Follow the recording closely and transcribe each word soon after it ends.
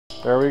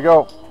There we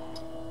go.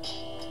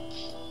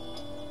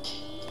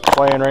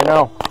 Playing right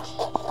now.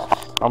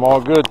 I'm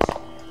all good.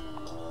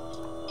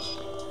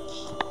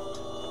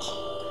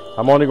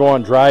 I'm only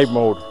going drive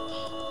mode.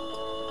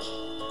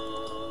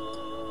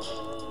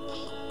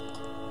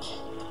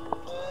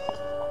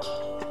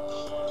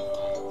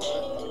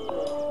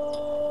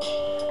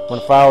 I'm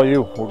going to follow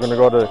you. We're going to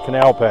go to the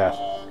canal path.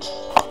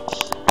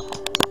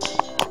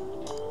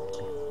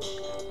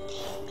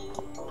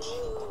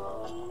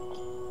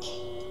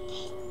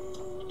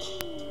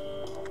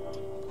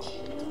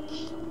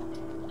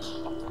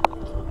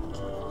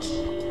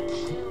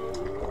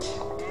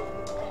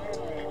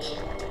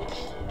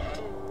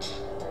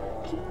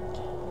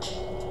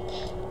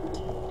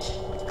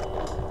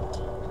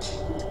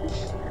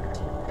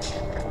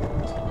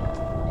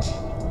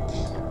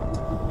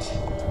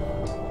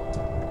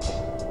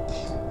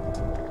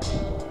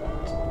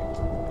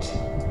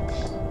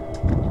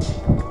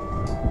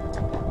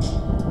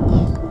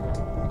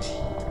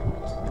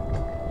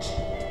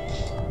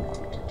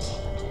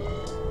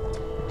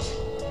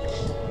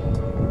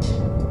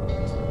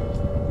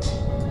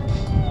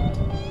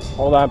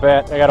 Hold on,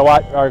 Pat. I gotta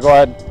watch. All right, go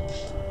ahead.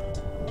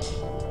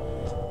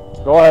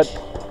 Go ahead.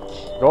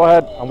 Go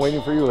ahead. I'm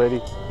waiting for you,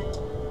 lady.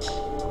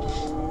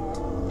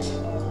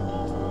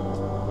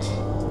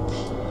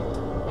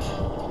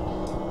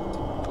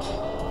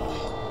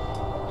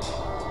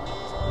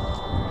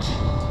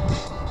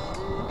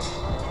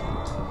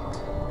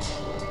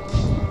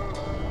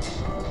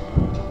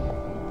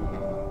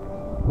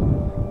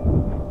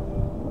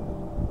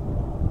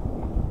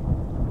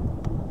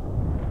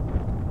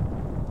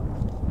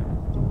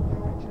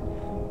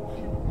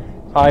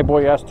 High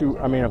Boy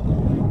S2, I mean a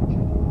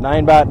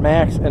Ninebot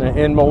Max and an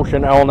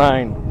Inmotion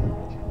L9.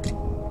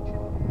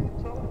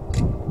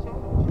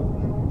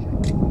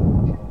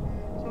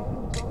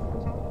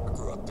 I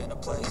grew up in a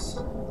place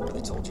where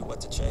they told you what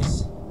to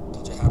chase,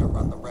 told you how to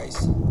run the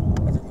race.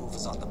 Every move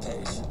was on the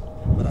page,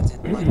 but I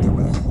didn't like the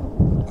way.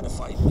 Had to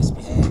fight and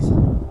misbehave,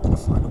 had to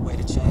find a way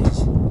to change,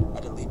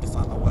 had to leave to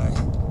find my way.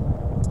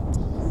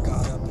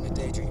 Caught up in a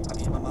daydream, I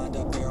beat my mind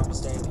up there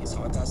almost daily. It's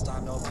how I pass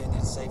time, no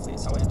opinions safely.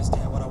 It's how I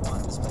understand what I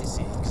want in this place.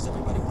 See, cause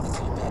everybody wanna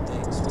tell you bad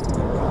things. We can go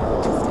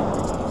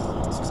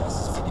wrong, success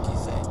is a finicky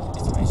thing.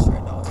 If you ain't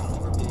sure, no, it'll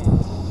never be.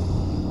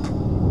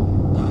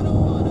 I don't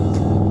wanna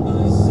let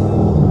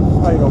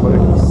myself. How you doing, buddy?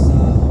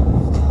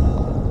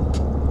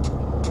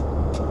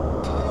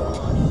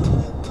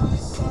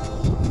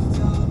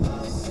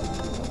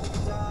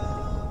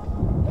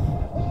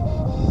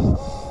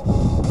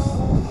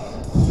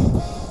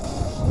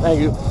 Thank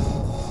you.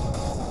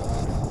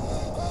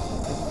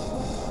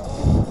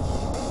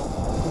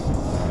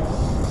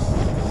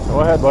 Go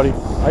ahead, buddy.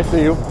 I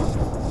see you.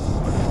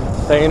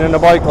 Staying in the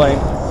bike lane.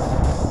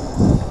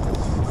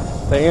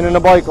 Staying in the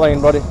bike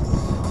lane, buddy.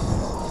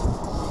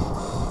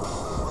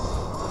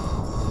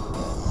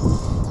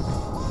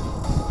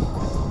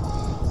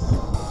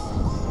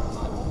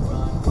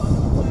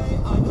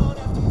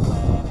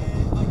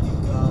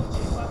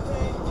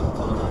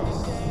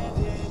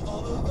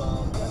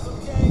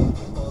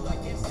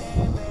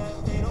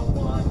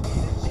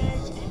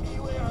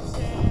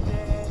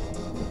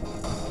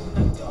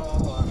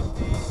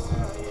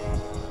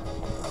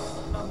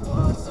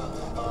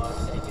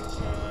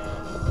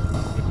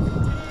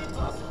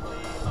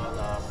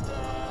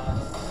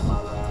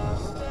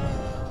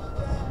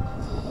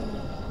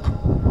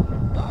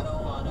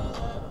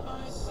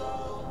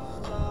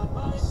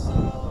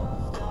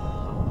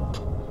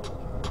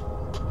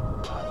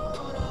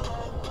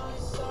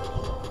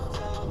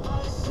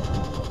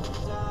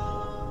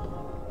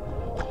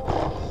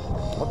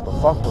 What the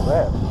fuck was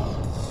that?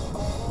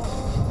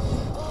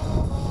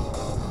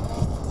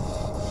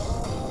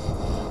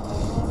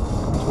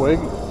 Twig?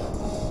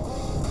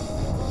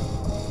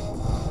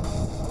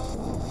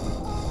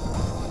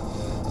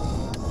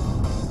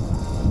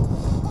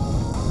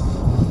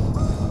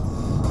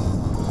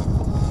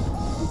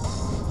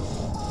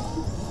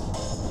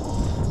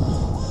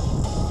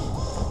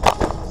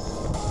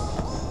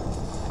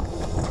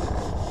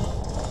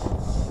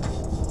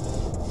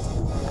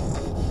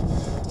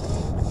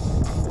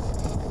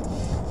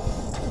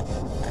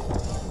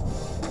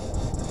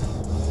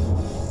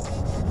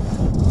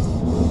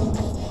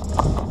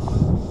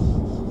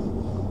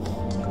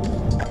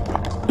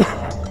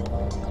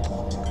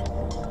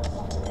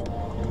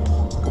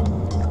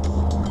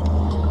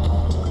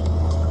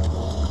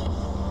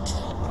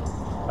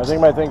 I think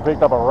my thing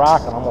picked up a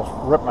rock and almost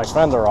ripped my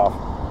fender off.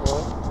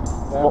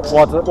 Really?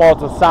 Well,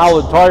 it's a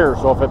solid tire,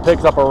 so if it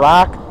picks up a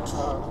rock,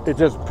 it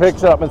just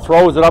picks up and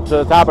throws it up to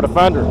the top of the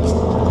fender.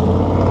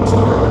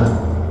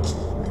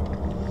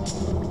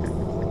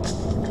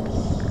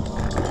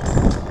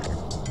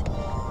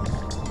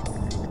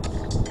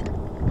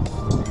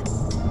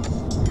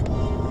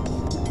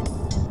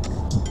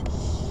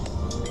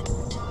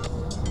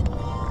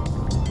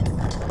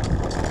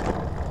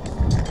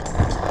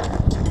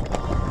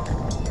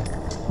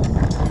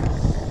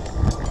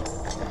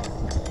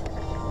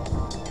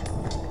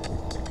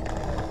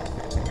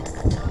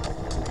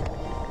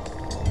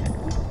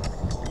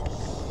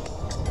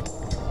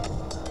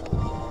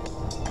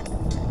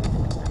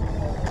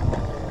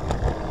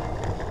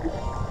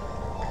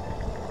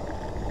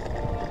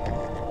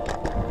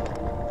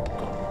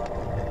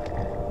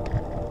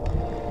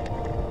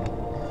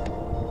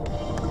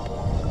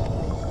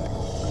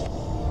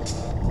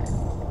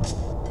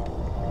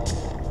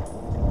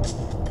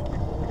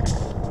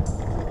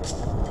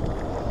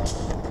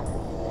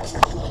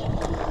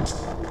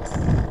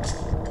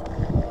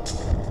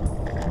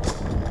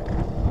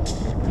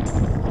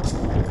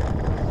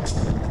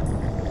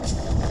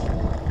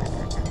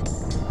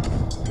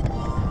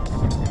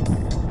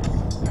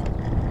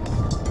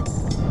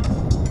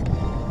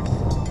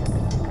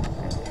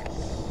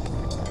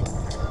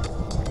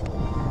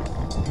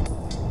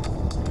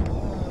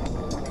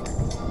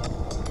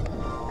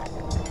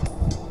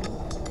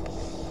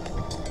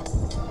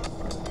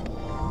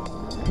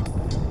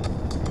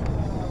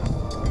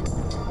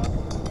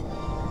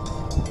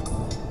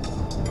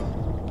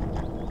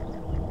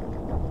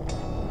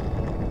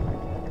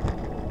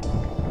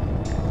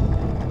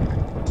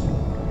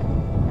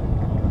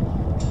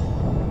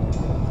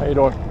 you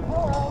doing?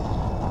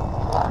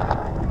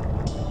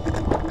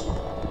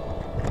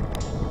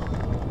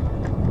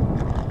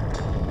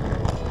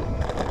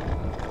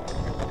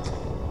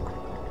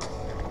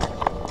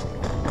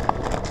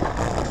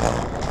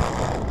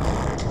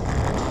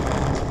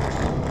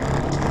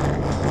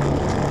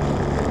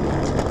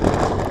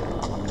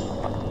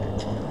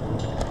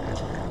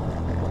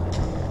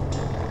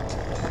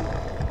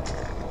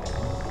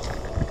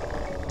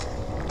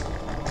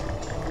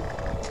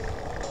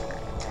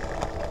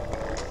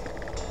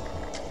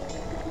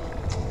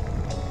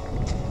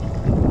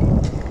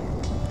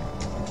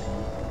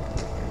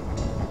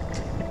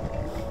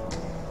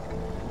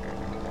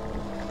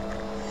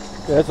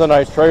 It's a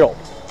nice trail.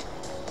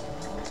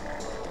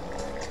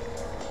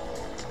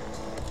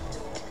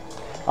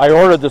 I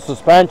ordered the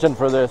suspension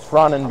for this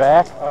front and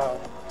back.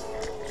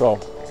 So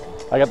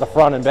I got the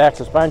front and back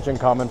suspension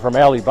coming from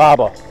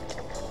Alibaba.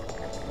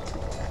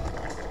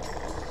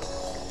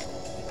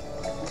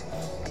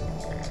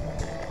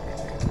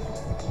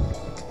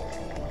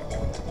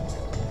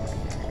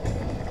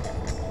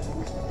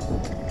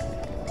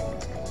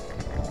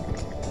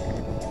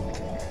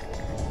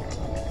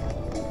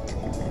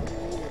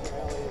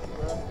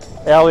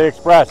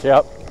 AliExpress,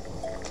 yep.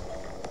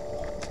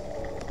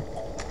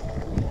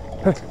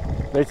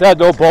 They said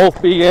they'll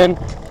both be in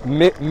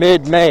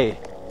mid-May.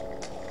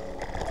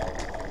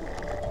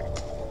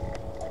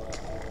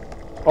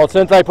 Well,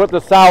 since I put the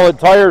solid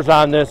tires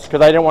on this,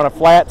 because I didn't want to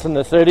flats in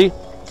the city,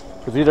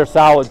 because these are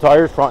solid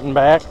tires front and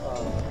back.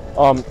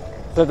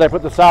 Since I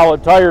put the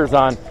solid tires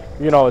on,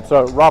 you know, it's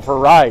a rougher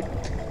ride.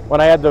 When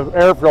I had the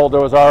air filled,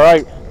 it was all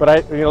right,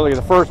 but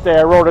the first day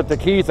I rode it to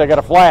Keys, I got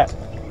a flat.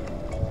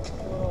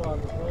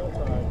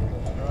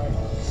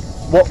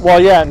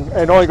 Well, yeah, and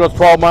it only goes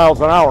 12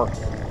 miles an hour.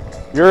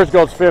 Yours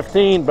goes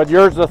 15, but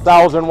yours is a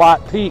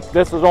 1,000-watt peak.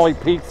 This is only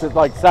peaks at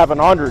like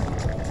 700.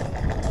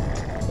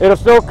 It'll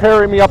still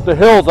carry me up the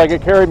hills like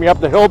it carried me up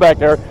the hill back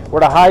there where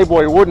the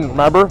highboy wouldn't,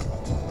 remember?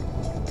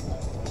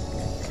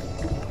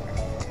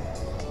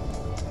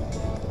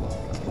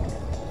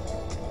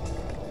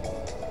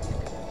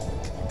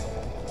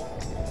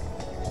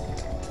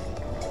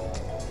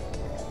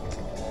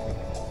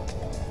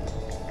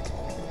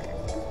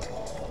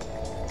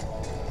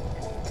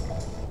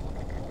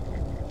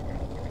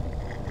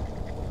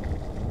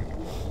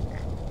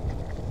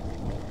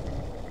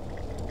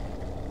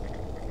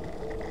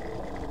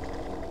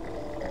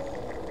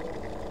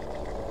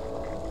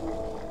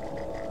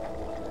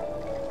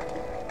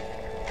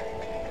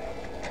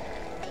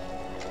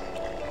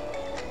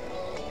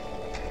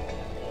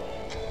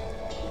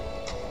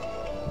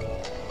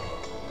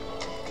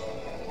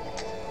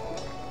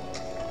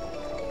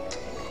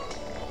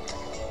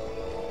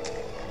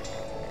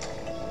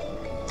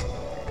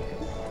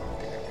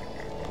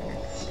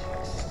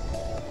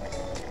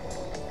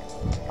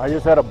 I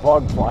just had a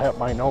bug fly up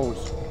my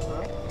nose.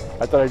 Huh?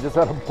 I thought I just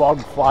had a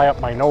bug fly up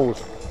my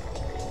nose.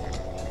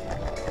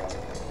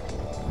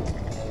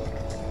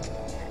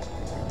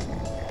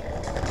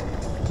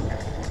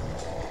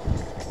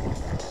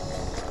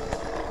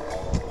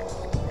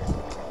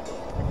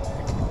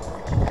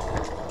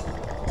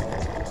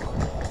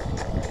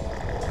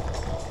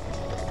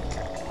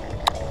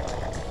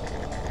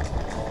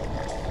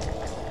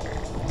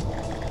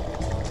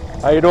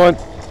 How you doing?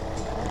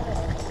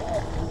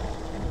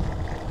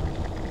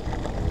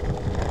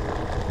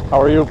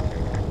 How are you?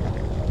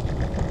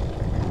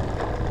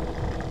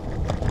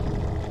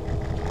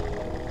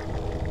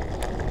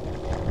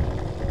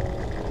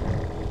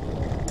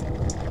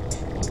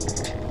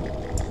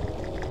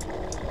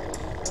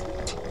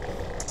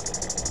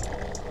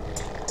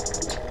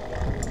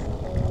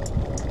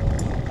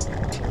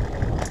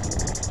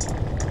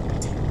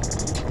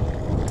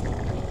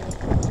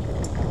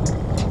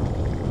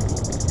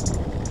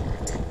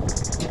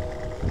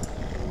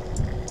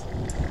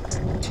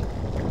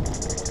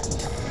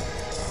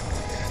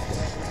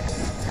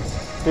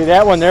 See,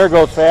 that one there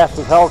goes fast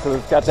as hell because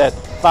it's got that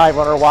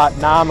 500 watt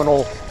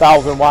nominal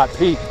 1,000 watt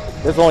peak.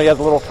 This only has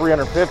a little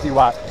 350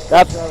 watt.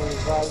 That's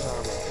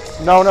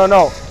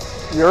no.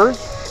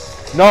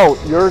 Yours?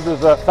 No, yours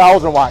is a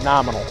 1,000 watt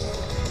nominal.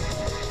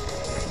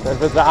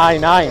 If it's the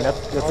i9, that's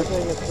I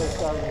think it's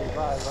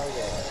 675 right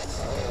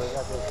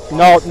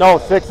there. No,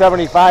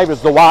 675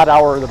 is the watt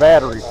hour of the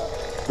battery.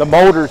 The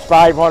motor's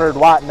 500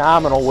 watt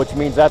nominal, which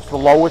means that's the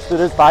lowest it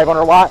is,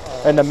 500 watt,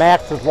 and the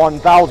max is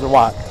 1,000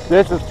 watt.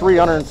 This is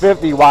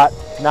 350 watt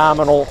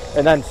nominal,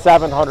 and then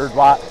 700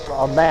 watt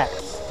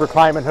max for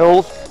climbing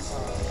hills.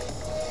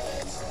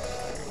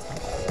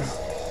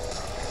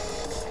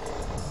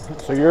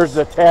 So yours is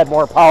a tad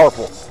more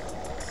powerful.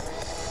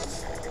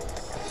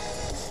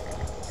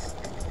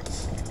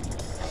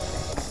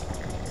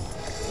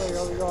 So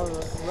you'll be going to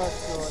the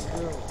restaurant in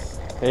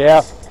June.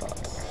 Yeah.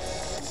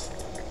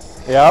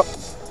 Yep.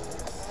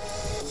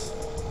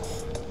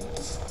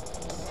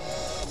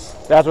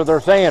 That's what they're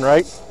saying,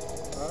 right?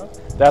 Huh?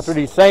 That's what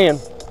he's saying.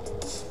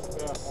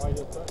 Yeah, why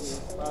you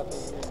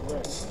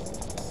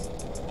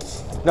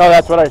No,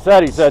 that's what I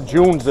said. He said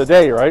June's the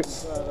day, right?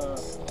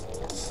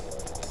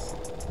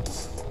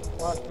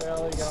 West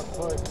Valley got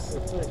put to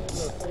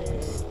 615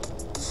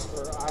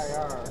 for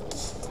IR.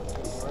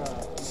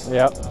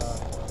 Yep.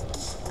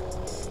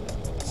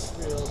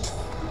 Field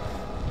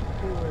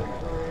 2 and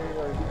 3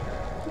 are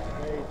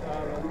May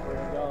Thomas for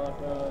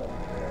Angelica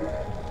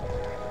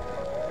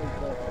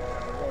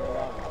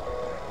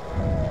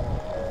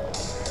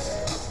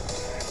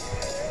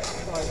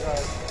and I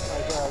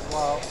said,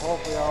 well,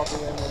 hopefully I'll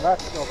be in New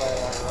Mexico by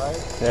then, right?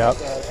 Yep.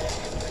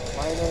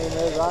 My name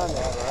is on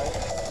that, right?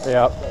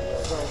 Yep.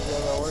 So you're going to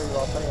get worried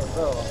about paying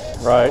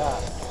bills. Right. Yeah.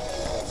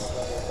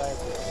 Thank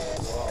you.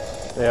 Well,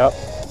 Yep.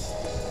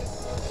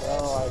 I don't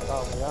know why you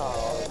call me out.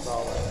 I'll just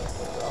call it.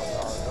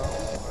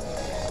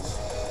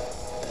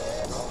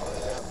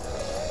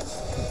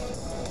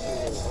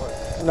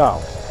 No.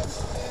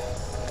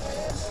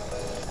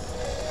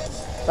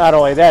 Not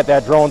only that,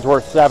 that drone's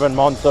worth 7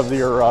 months of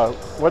your,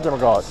 what's it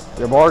called?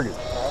 Your mortgage.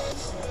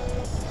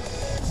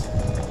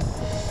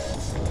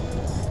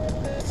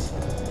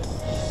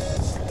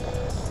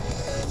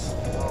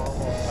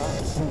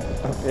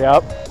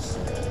 Yep.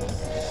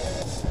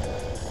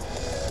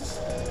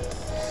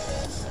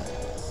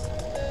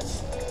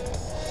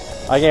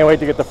 I can't wait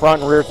to get the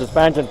front and rear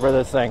suspension for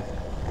this thing.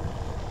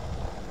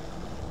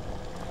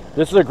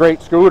 This is a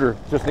great scooter,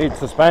 just needs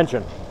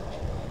suspension.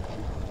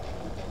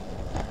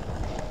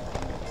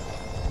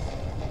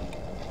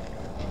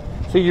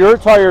 See, your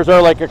tires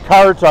are like a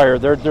car tire.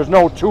 There's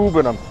no tube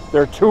in them.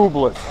 They're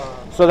tubeless.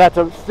 So that's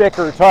a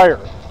thicker tire.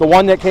 The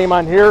one that came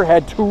on here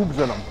had tubes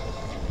in them.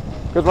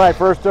 Because when I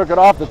first took it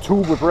off, the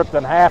tube was ripped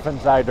in half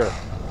inside there.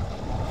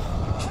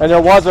 And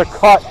there was a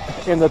cut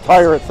in the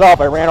tire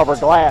itself. I ran over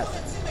glass.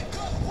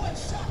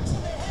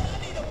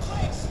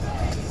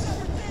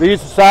 These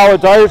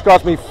solid tires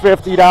cost me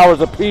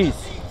 $50 a piece.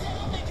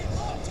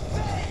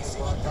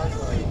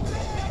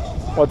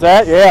 What's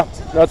that? Yeah,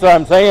 that's what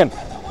I'm saying.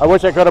 I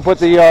wish I could have put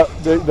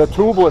the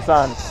tubeless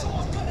on.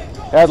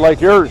 Had like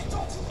yours.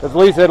 At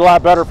least it's a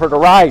lot better for the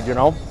ride, you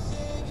know.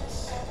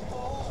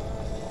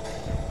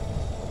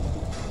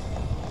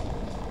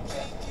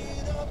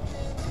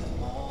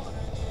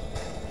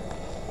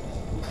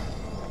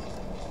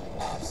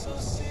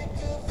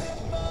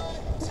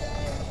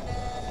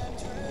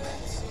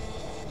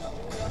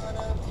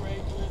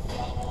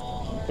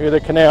 Here's the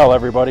canal,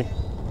 everybody.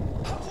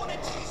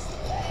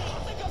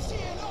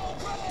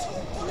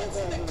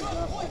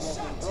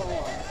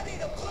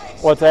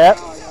 What's that?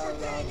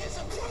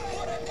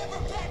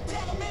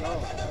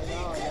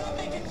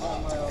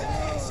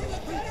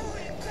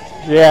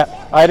 Yeah,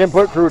 I didn't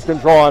put cruise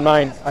control on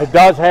mine. It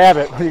does have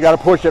it, but you got to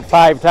push it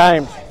 5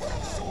 times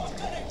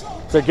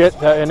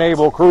to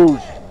enable cruise.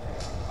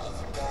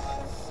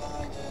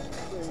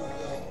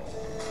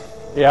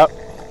 Yep.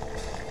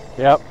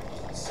 Yep.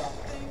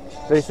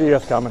 They see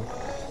us coming.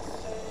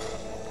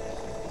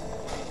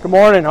 Good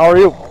morning. How are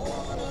you?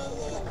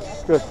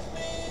 Good.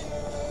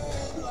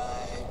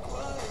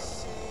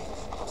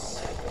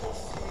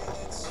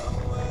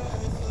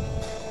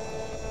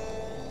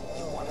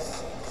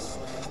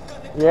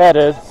 Yeah, it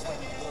is.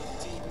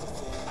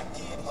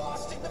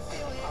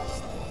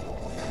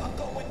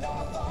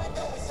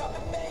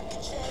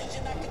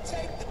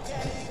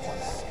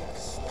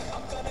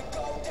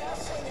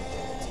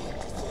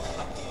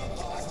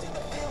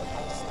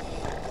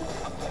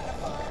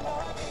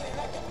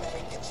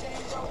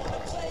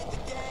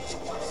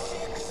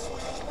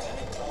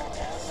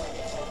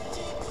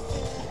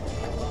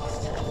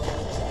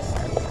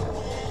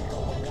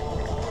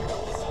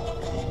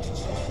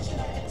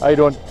 How you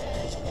doing?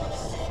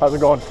 How's it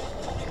going?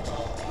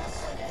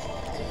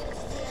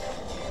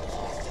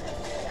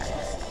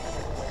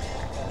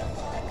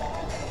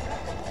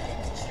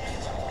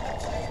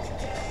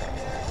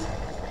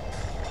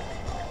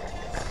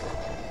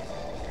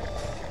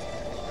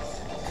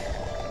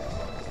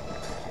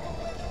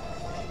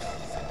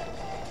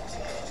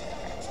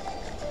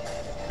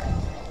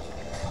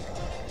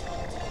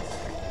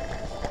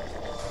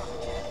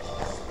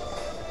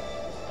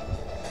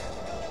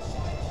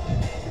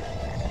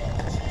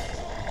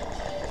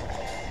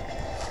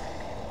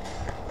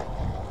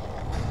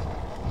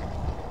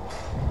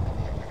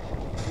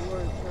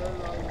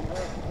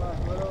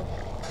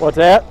 What's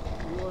that? You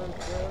weren't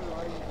sure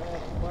why you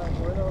passed the Black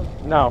Widow?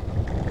 No.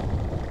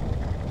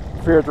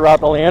 Fear throughout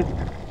the land?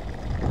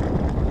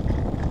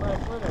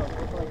 Black Widow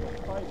looks like a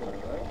spider,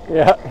 right?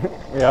 Yeah.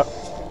 Yep.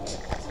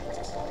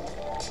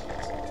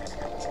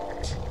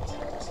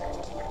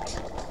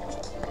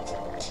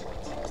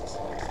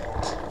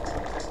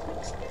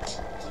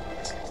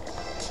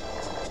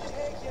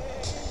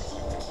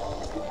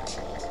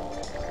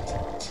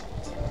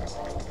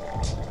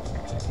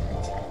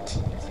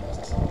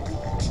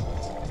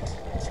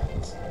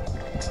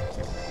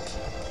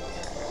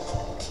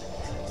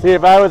 See,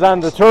 if I was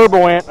on the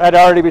turbo ant, I'd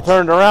already be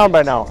turned around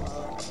by now.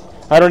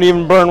 I don't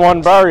even burn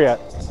 1 bar yet.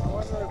 I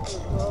wonder if this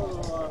road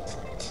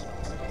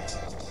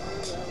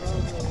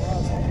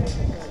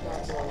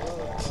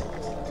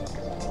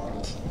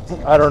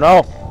will, I don't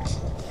know.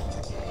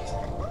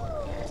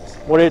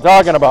 What are you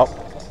talking about?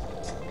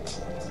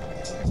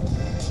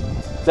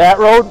 That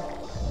road?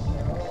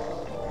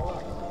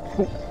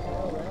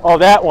 Oh,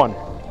 that one.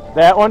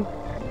 That one?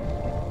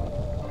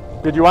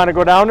 Did you want to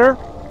go down there?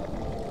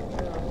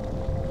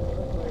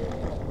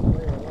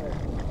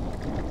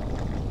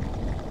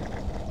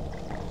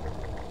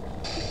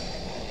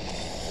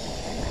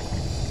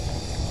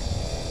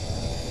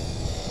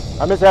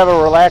 I just have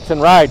a relaxing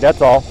ride,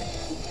 that's all.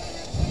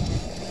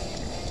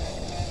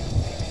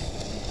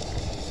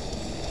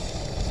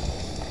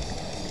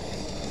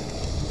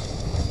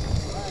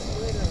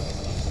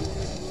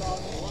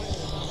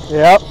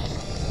 Yep.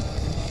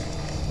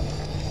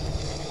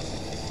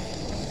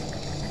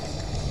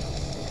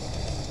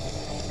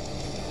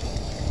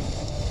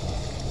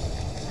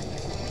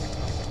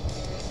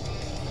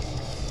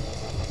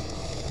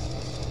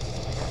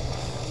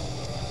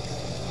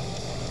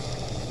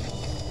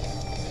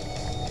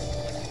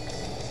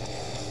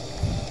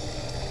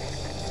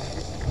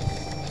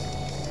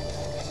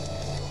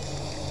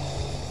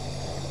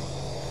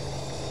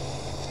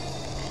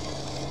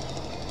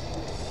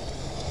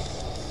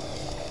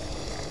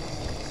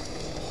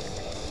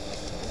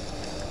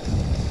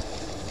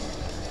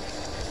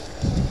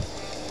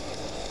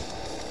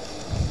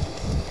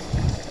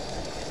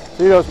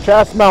 See, those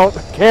chest mount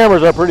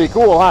cameras are pretty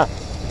cool, huh?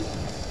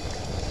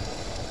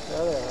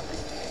 Yeah, they are.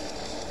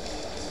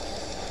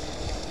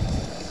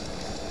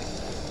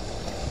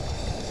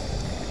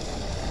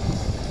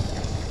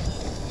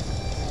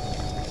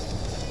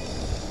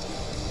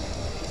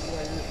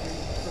 Yeah, you're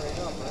shooting straight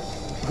up, right?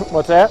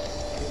 What's that?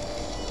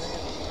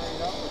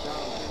 Straight up or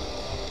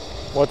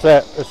down? What's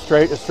that? It's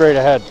straight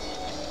ahead.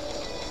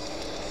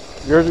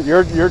 You're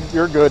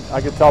good.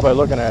 I can tell by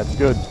looking at it. It's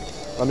good.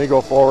 Let me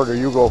go forward, or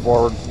you go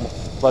forward.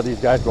 Let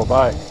these guys go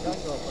by. You can go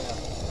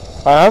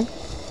fast. Huh? I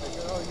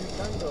said, oh, you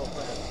can go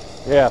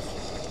fast. Yes.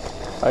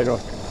 I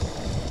don't.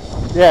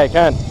 Yeah, I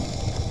can.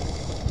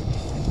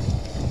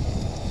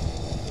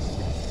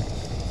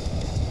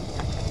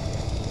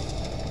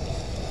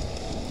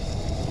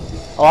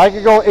 Oh, I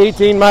could go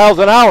 18 miles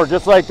an hour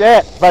just like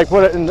that if I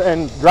put it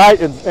in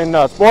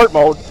sport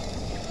mode.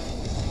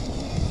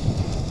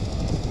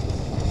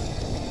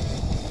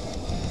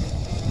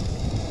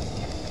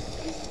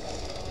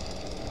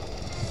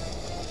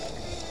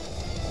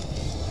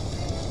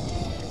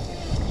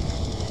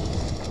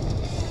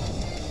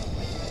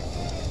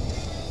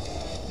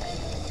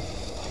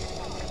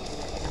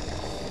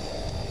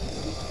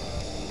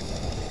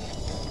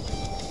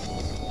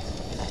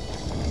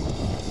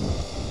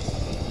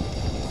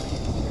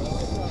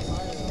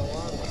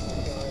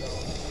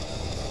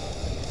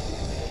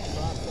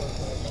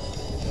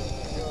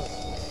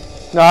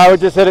 No, I would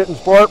just hit it in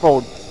sport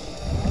mode.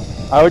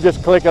 I would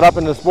just click it up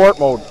into sport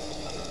mode.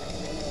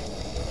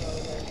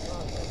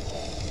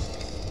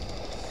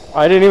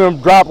 I didn't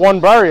even drop one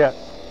bar yet.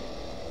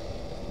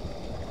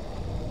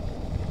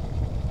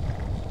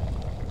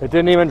 It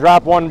didn't even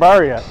drop one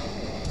bar yet.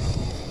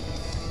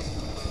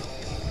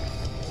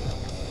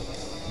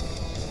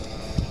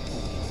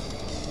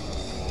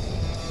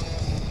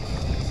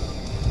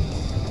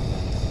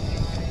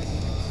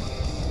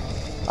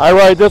 I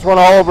ride this one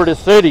all over the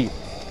city,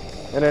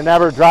 and it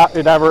never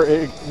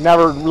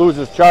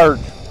loses charge.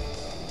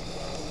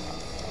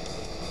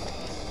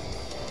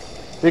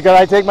 Because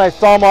I take my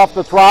thumb off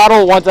the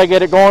throttle once I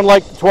get it going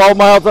like 12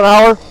 miles an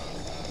hour,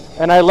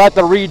 and I let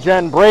the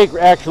regen brake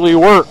actually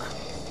work.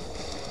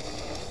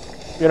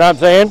 You know what I'm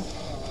saying?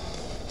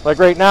 Like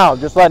right now,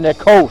 just letting it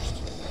coast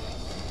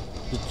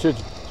to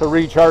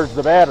recharge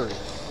the battery.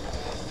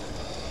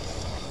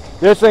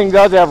 This thing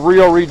does have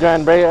real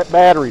regen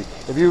battery.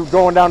 If you're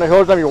going down the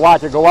hills, you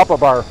watch it go up a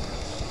bar.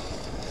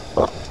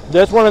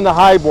 This one in the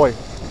Highboy.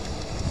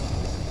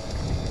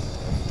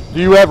 Do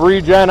you have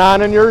regen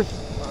on in yours?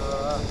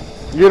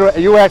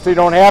 You actually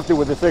don't have to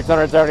with the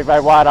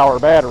 675 watt hour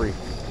battery.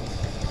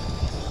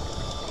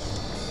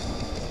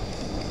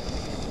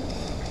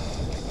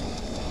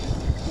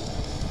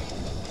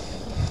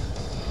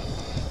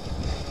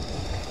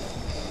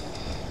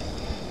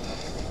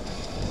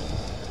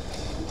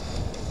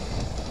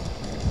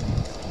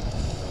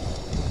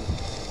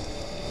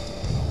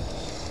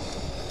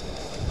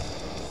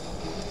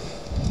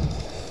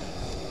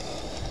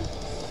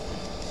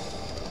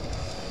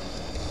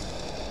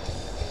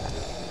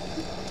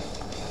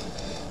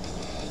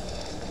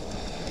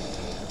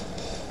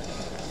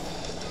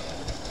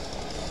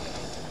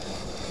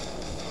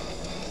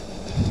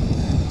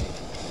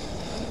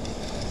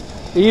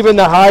 Even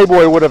the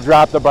Highboy would have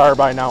dropped the bar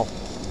by now.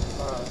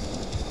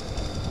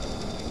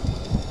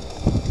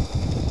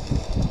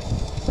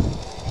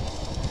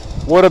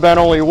 Would have been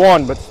only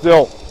one, but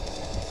still.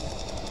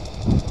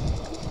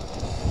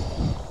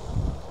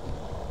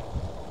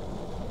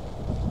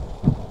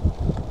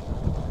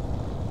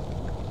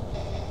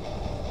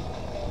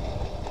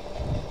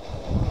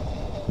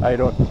 How you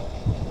doing?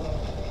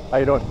 How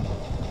you doing?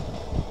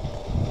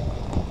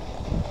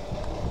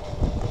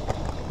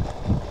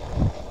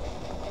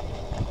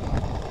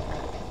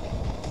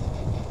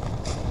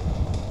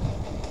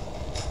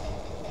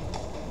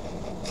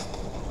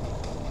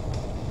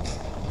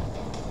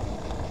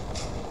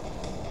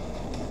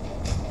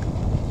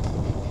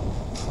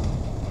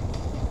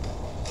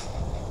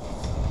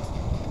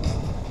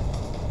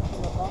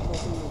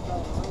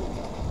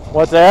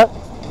 What's that?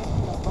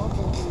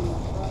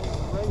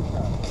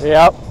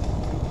 Yep.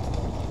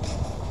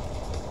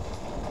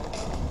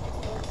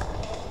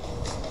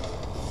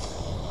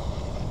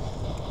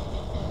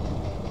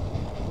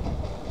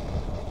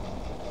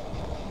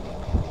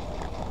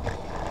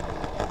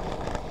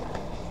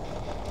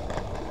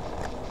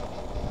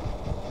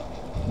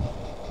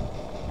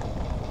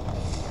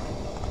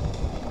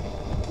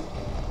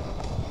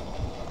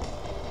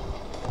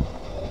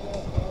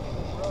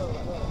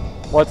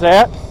 What's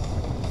that?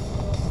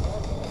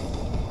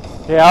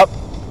 Yep.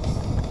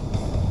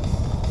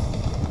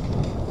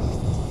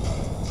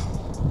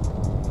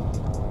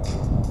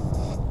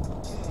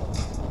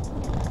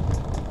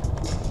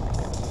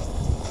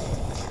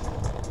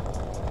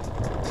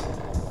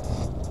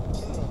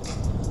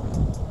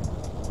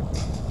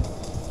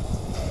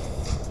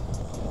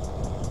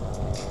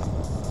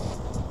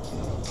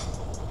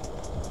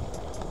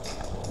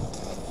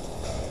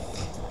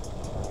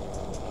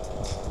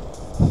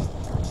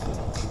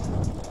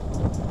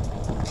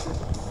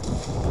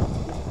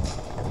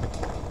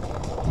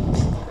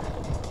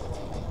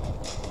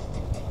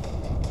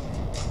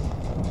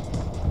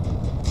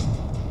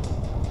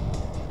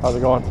 How's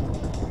it going?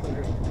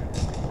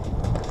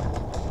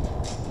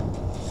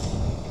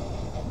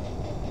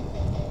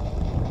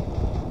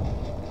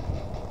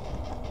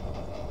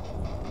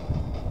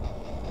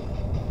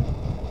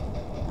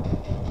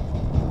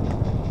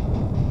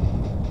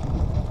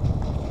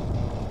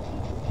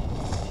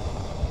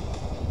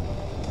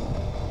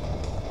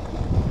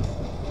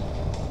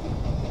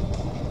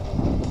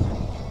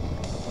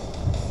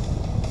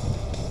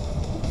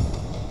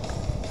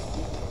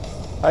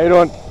 How you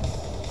doing?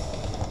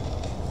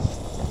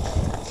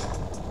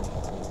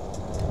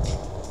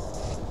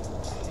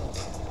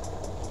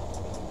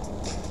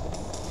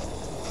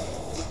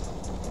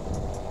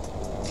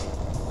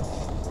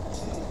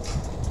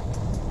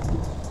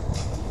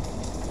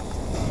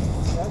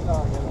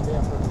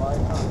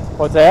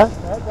 What's that?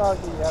 That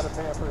doggy had to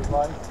pay for his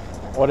life.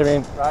 What do you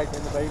mean? Riding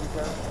in the baby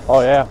car. Oh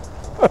yeah.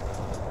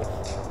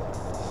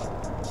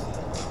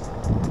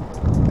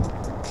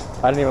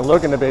 I didn't even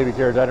look in the baby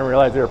carriage. I didn't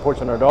realize they were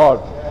pushing their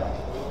dog. Yeah,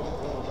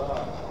 little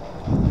dog.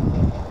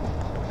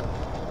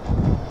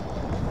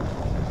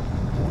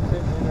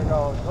 Sitting in there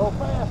going, go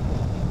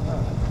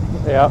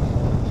faster. Yeah.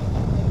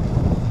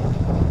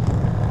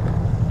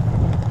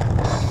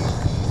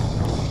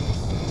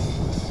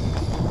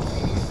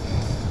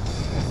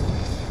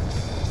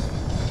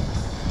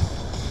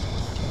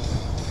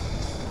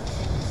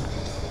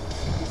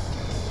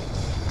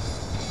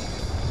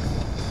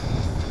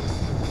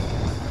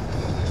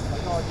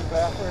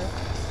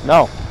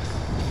 No.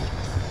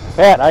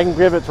 Pat, I can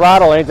give it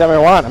throttle anytime I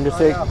want. I'm just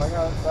saying. I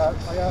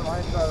got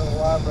mine started a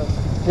lot, but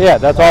Yeah,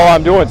 that's all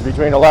I'm doing. It's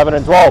between 11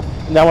 and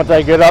 12. And then once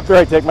I get up there,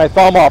 I take my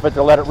thumb off it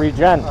to let it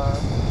regen.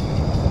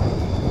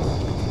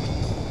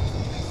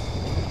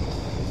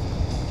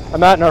 I'm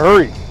not in a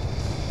hurry.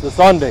 It's a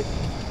Sunday. I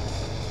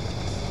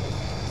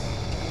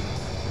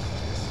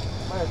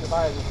might have to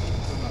buy the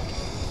seat for now.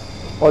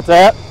 What's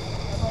that? I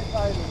might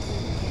buy the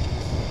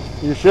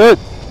seat. You should.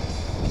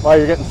 Why,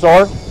 you're getting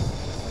sore?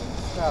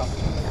 No.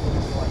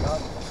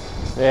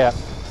 Yeah.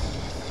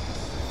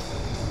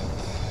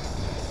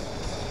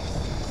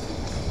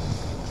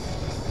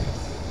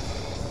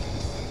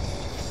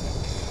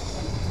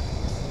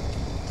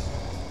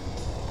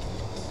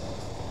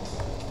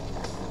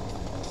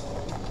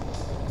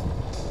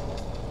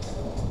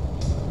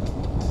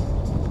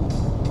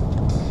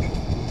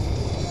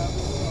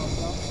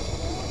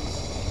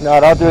 No,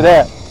 don't do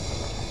that.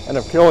 End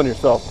up killing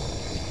yourself.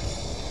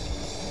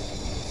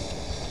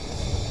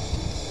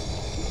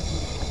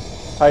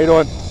 How you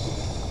doing?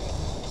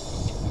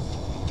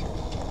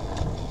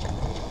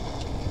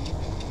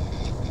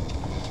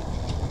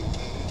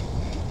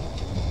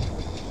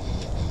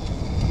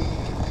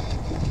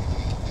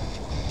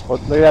 Well,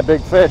 look at that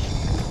big fish. I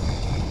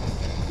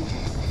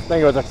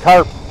think it was a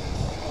carp.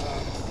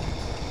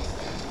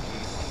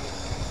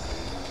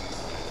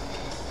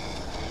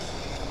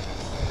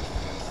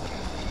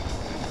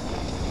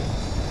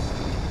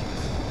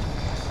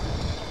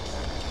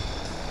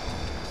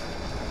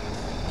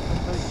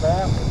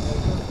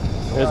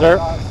 Is there?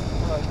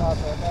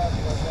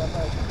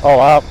 Oh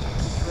wow.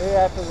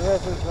 After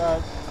this is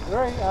I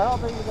don't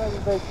think there's any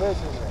big fish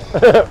in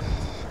there.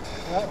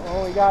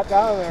 When we got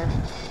down there,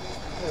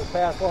 it was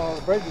past one of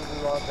the bridges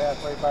we were on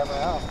past right by my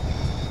house.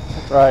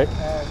 Right.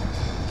 And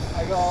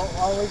I go,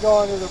 why don't we go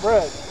under the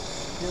bridge?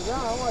 She goes, no,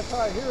 I want to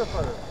try here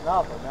first.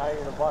 Nothing, not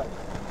even a bite.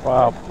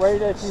 Wow.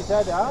 Right as she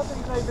said that, I don't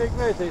think they big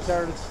fish. They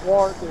started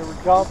they were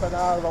jumping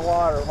out of the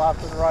water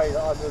left and right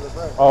under the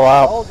bridge. Oh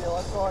wow. I told you,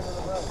 let's go under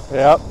the bridge.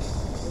 Yep.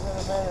 Within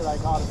a minute, I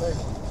caught a big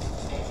one.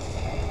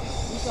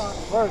 He thought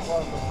the first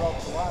one was broke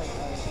the line.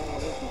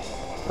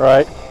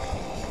 Right.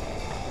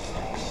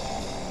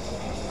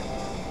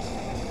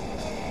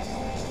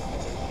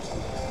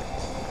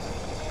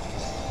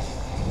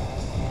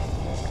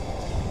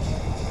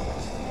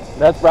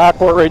 That's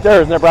Brockport right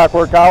there, isn't that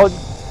Brockport College?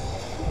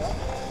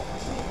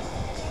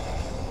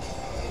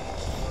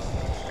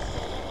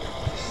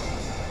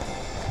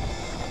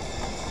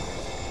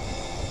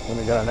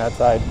 me get on that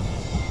side.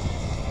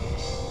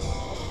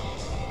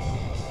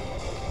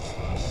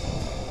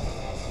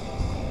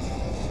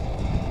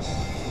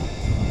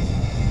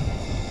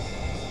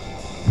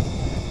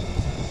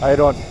 How you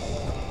doing?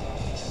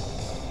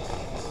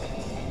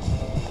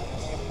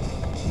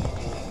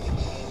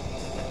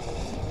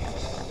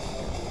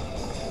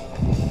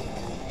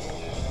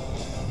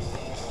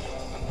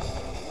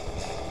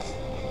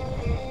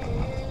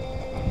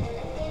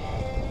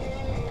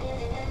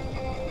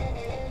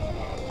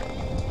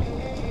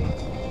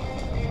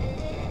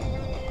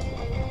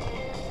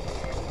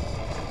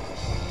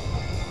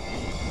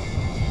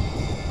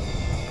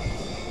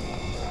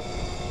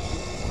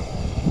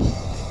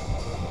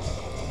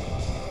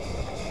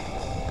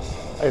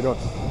 How you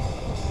doing?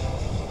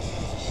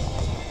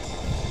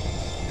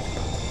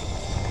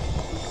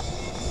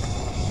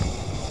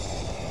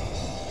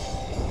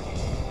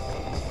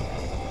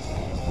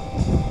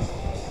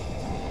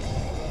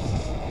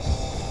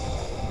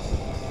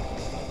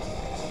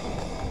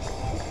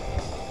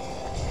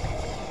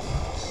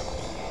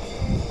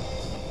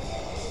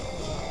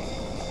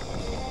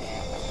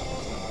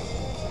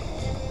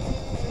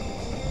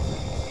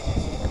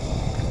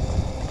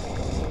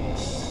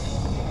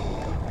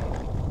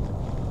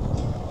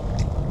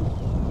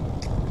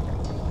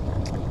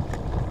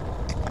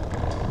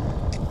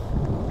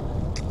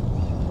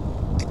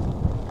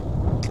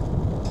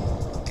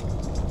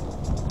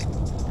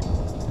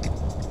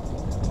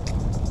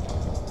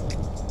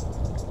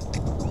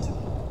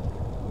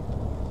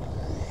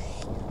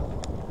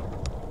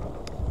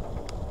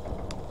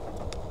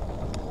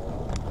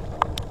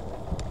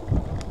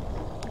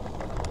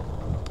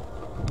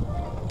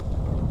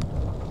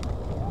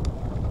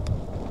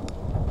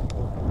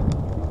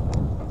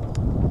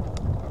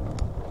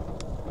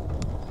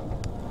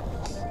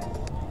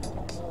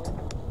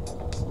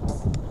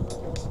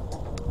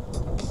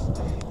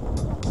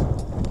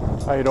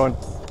 How you doing?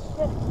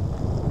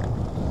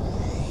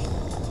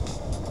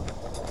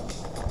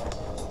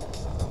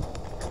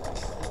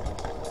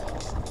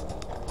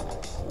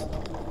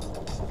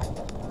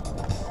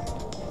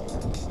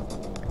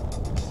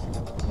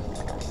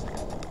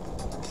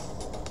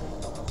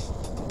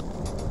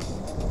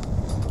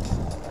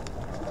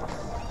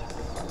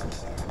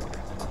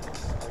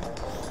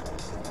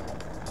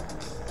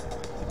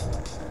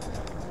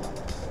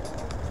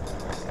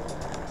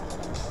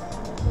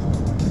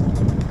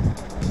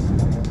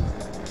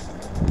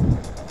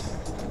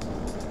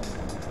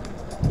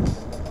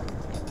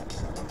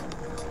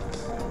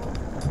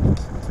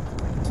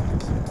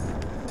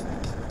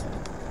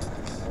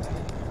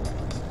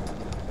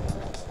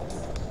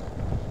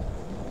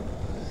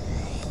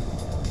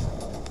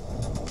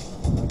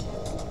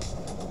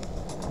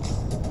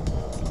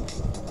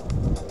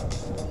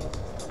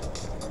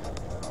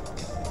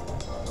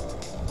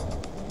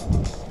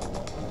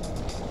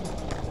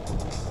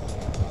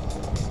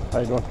 How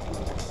you doing?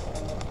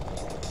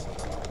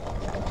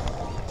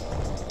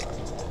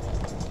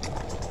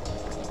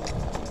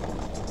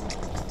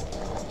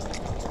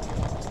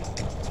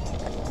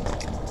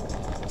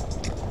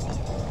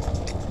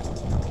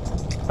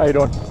 How you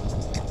doing?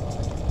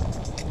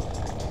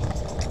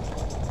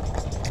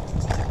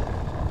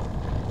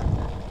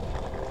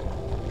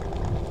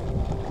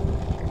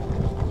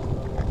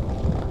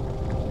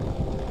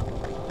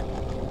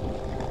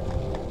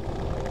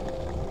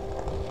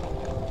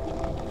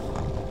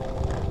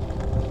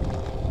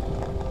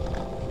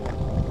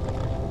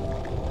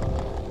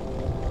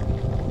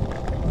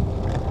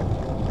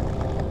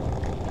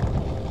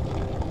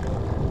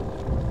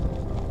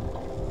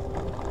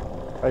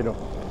 How you doing?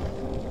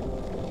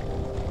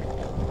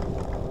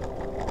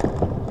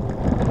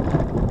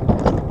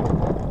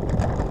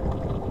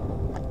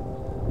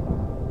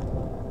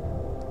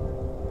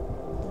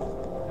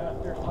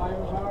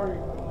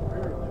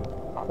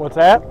 What's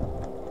that?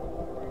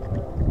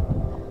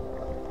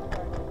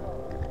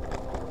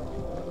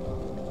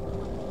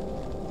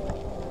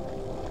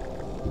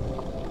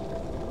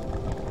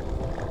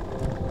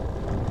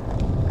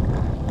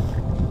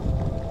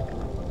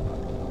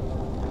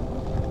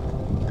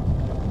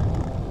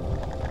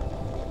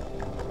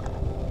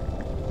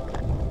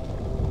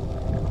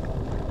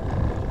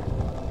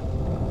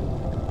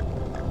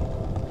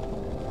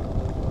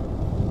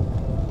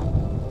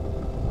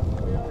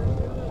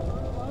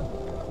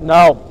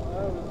 No.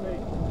 That was me.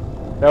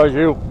 That was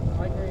you.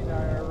 Mike and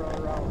I rode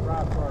around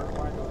Brockport,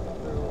 went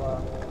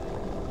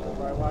through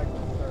my wife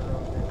and started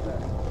on that.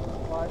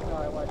 Well, no,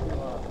 I went to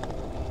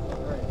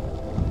Race.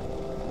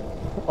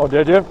 Oh,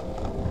 did you?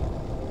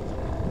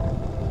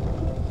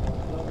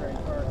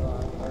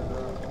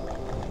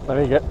 Let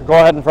me get. Go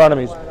ahead in front of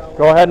me.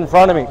 Go ahead in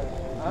front of me.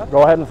 Huh?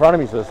 Go ahead in front of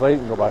me so this lady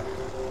can go by.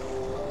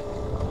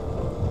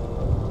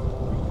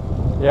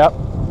 Yep.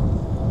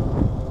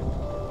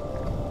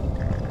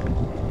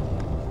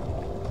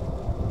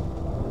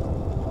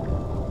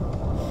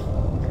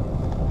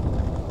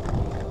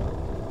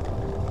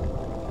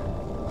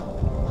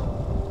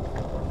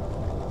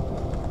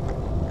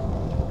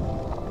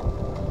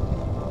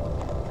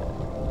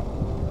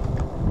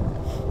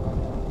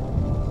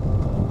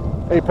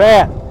 Hey,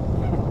 Pat.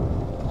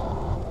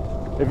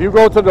 If you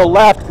go to the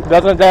left,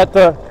 doesn't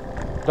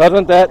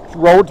that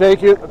road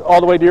take you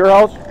all the way to your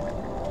house?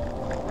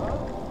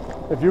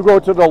 If you go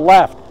to the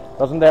left,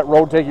 doesn't that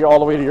road take you all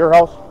the way to your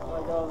house? I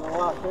go to the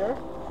left here?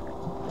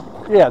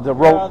 Yeah, the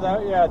road.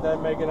 Yeah,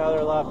 then make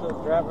another left at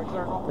the traffic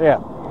circle? Yeah.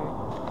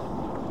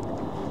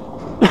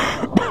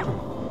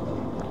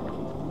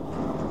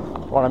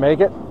 Want to make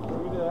it? We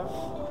can do that.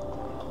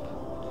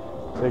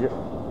 Take it.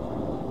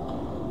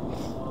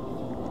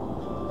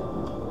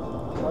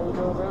 How you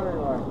doing battery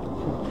life?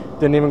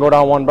 Didn't even go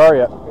down one bar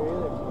yet. Okay,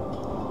 either.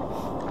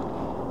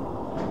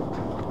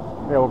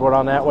 Yeah, we'll go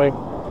down that way.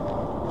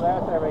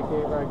 Last time I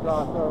came right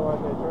across there,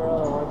 went the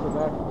trail, I went to the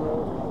next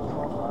road,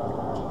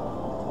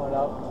 went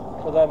up.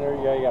 So then there,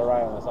 yeah, you got to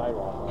ride on the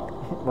sidewalk.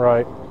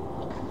 Right.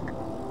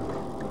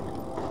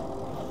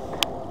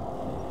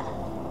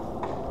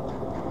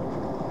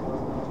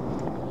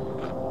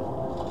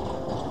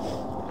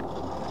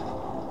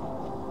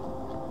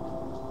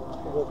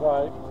 We'll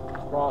probably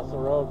cross the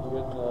road to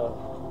get in the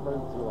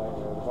emergency lane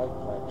there, the bike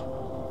lane.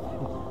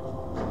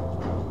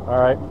 All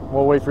right,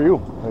 we'll wait for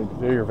you.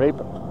 Do your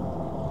vaping.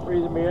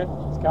 Reason being,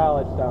 it's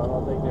college town. I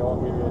don't think they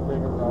won't give you a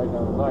ticket for riding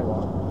on the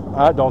sidewalk.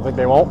 I don't think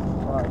they won't.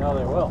 All right, now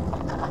they will.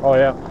 Oh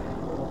yeah.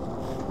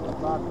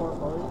 Brockport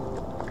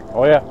police.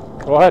 Oh yeah.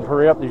 Go ahead,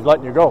 hurry up. He's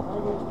letting you go.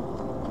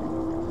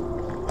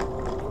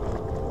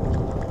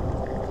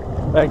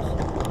 Thanks.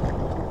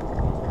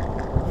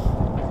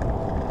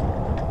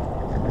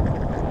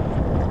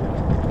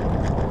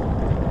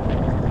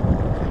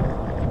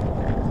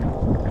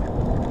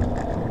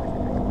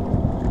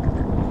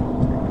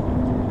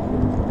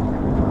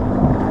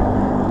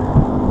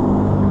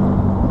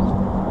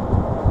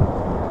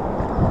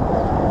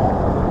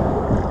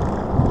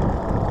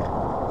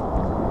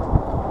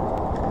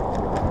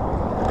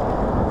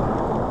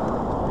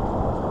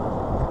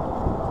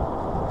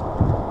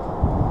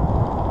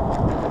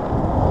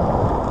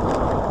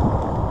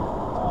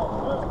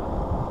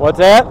 What's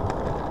that?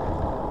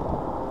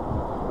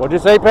 What'd you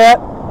say, Pat?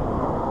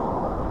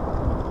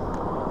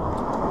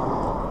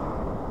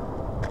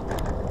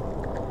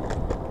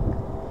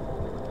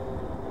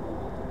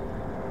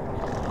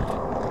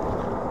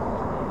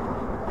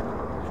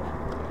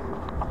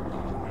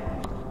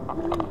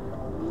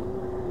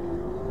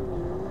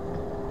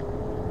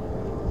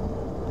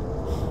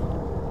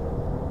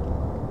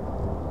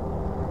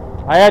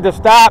 I had to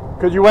stop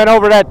because you went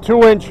over that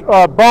 2-inch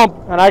bump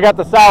and I got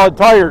the solid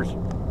tires.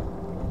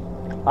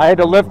 I had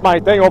to lift my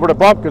thing over the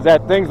bump because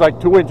that thing's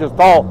like 2 inches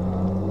tall.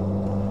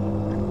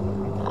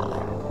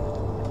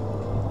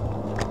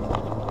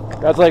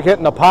 That's like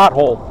hitting a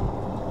pothole.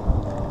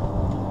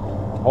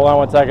 Hold on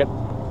 1 second.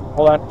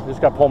 Hold on,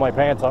 just got to pull my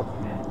pants up.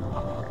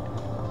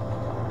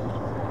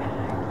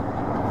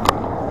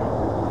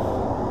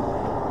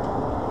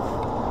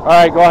 All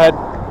right, go ahead.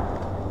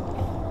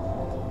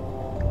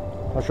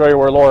 I'll show you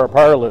where Laura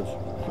Parr lives.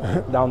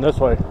 Down this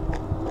way.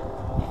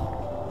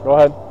 Go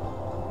ahead.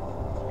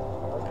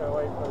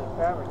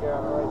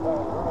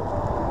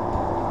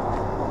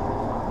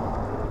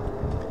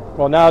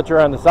 Well, now that you're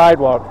on the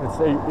sidewalk,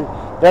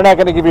 they're not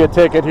going to give you a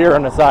ticket here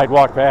on the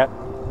sidewalk, Pat.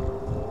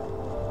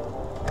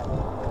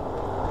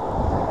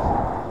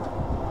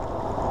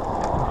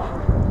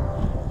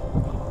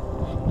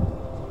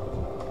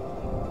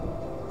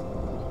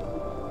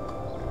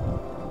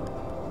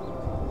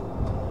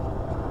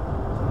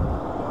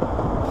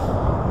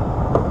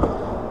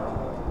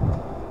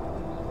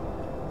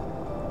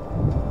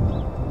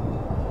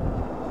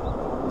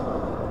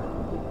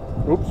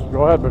 Oops,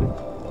 go ahead, buddy.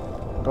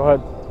 Go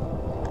ahead.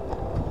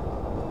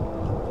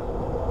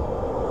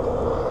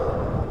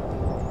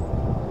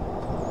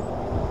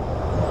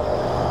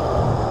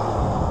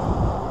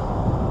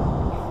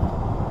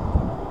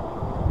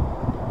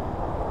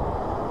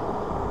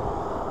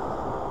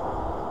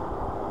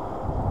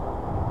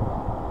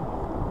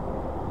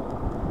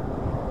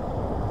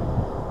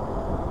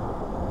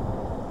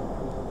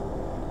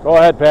 Go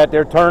ahead, Pat,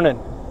 they're turning.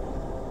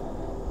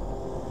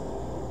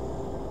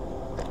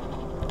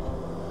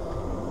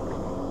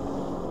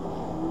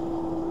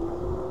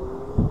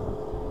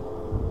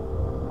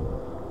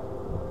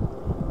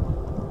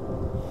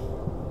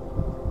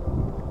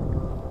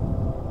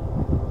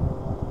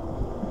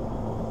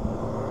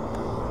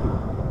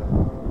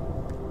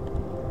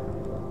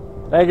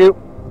 Thank you.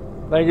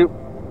 Thank you.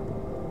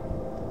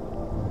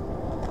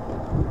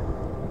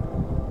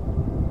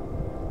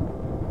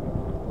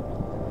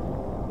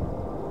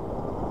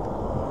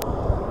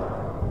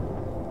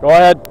 Go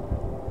ahead.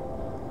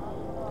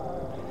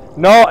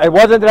 No, it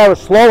wasn't that I was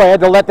slow. I had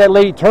to let that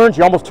lady turn.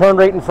 She almost turned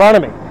right in front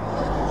of me.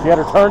 She had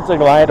her turn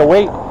signal. I had to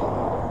wait.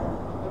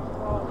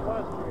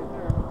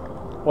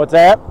 What's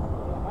that?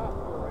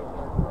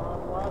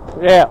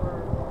 Yeah.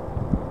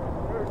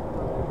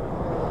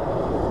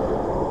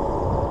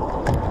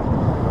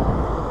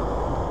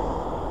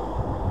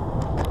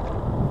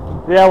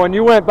 Yeah, when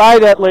you went by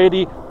that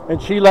lady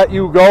and she let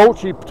you go,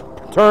 she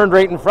turned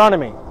right in front of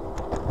me.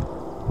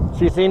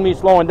 She seen me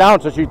slowing down,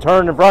 so she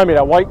turned in front of me,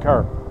 that white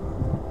car.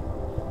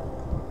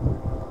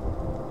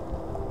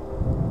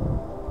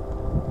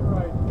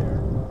 Right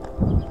there.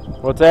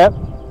 What's that? You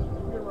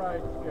can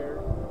ride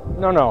scared.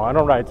 No, I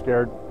don't ride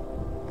scared.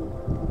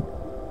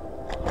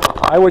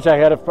 I wish I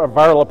had a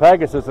Varla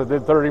Pegasus that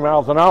did 30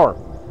 miles an hour.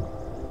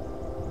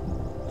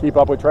 Keep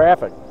up with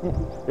traffic,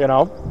 you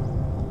know?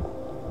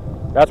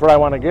 That's what I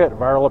want to get,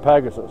 Varla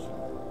Pegasus.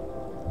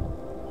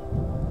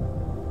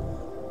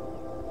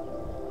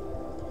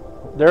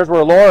 There's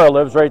where Laura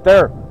lives right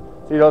there.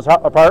 See those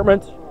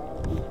apartments?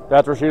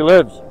 That's where she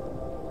lives.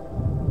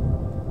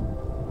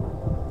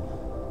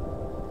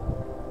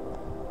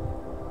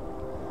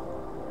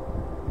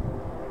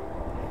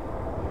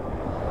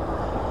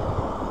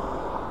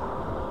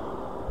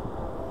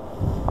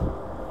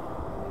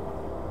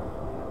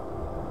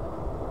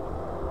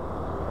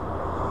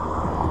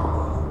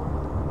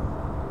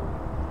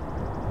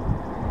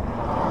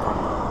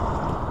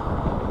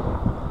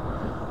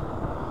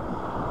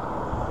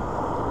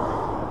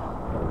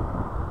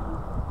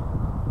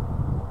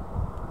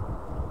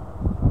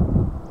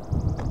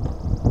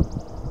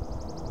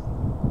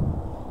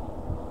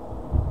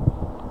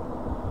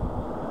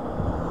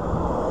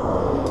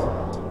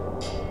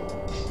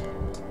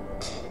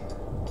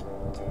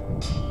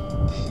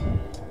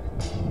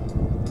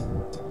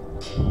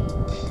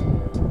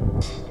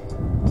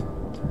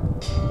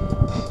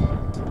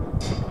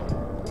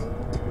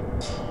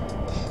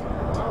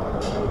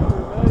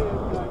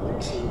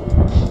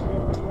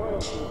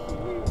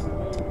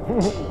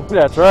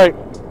 That's right.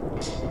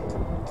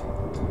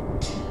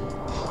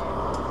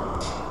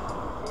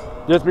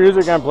 This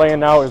music I'm playing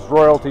now is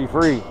royalty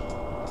free.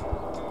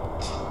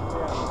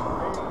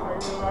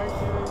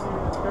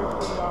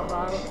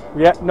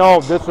 Yeah,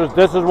 no, this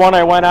is one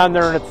I went on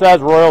there and it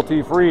says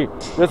royalty free.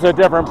 This is a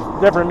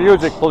different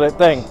music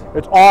thing.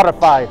 It's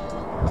Audify.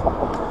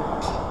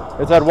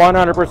 It said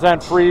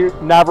 100% free,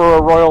 never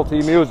a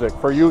royalty music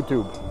for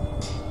YouTube.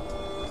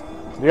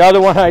 The other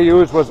one I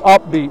used was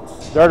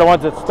Upbeats. They're the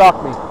ones that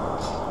stuck me.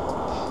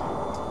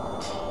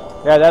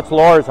 Yeah, that's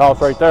Laura's house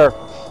right there.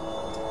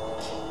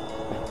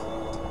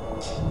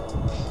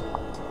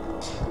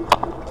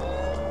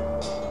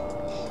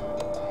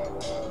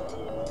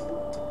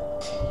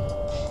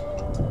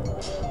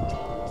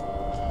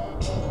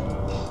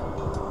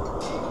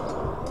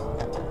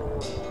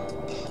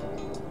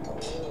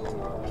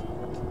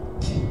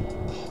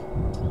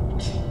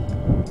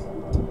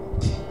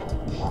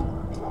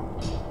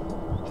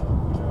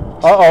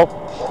 Uh-oh.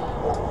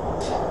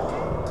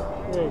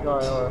 There you go,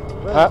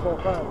 invisible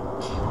fence.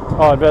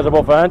 Oh,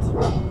 invisible fence?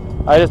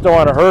 I just don't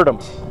want to hurt him.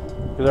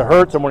 Because it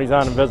hurts him when he's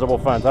on invisible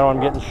fence. I don't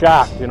want him getting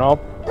shocked, you know?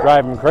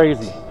 Drive him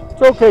crazy.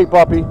 It's okay,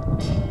 puppy.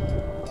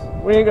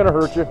 We ain't going to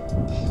hurt you.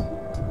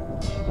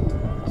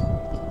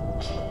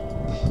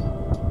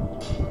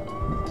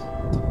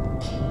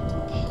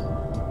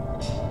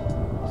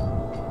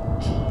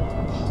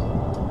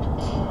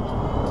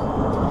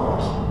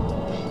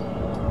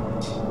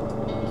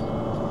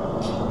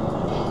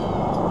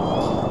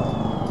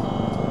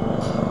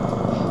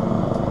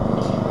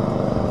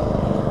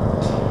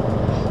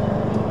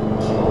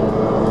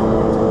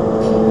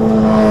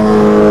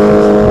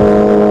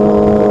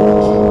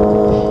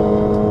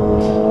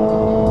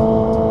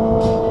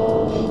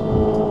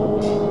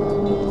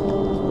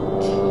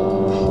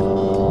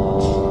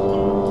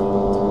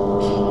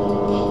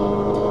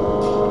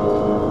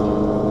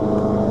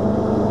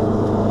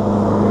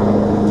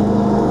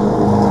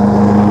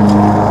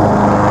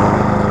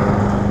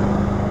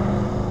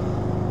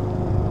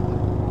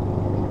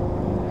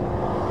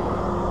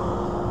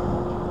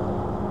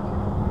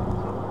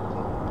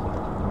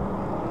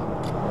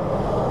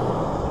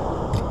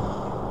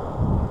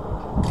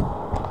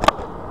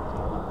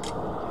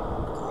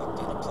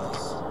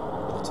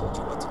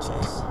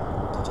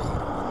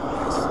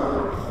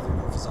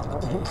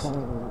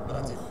 But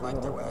I didn't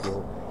like their way.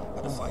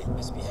 Had to fight,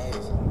 misbehave.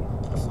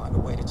 Had to find a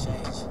way to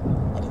change.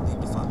 I didn't leave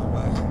to find my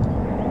way.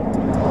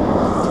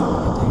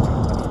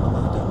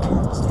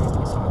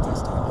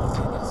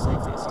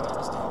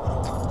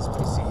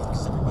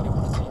 Cause everybody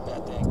wanna tell you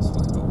bad things.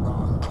 What could go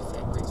wrong?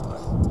 Nothing agrees, but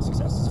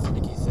success is a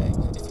finicky thing.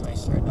 If you ain't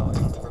sure, no,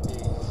 you'll never be.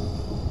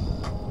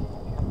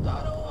 I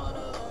don't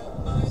wanna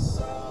let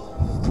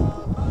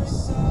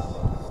myself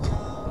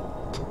down.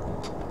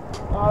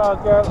 I'll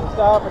go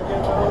stop and get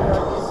another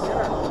dinner.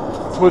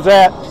 Who's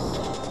that?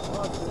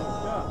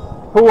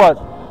 Who was?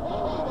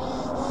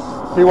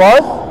 He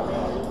was?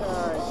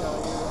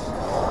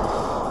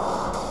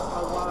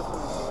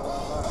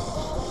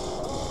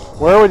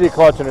 Where was he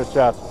clutching his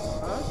chest?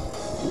 Huh?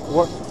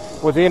 What,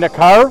 was he in a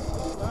car? No, he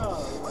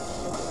was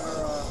in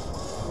their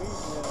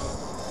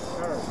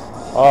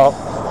Oh.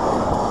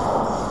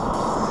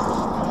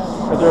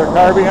 Is there a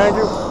car behind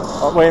you?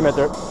 Oh, wait a minute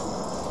there.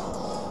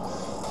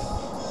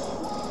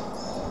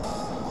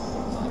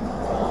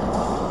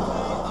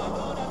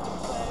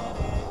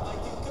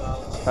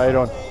 How you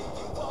doing?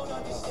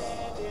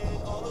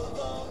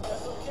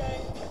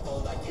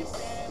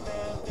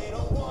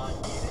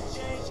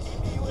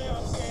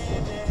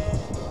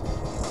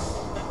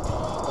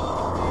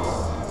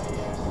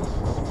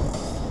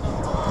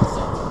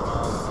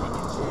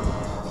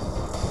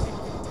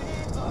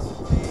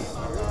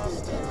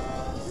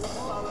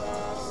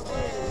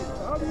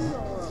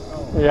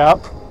 Yep.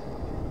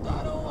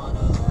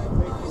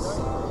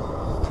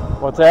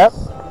 What's that?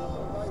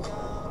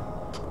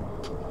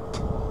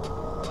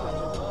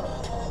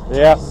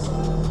 Yeah.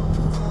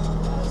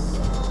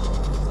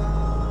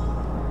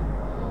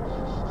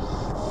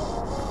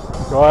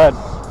 Go ahead.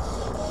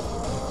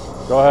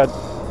 Go ahead.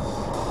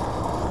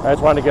 I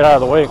just wanted to get out of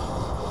the way.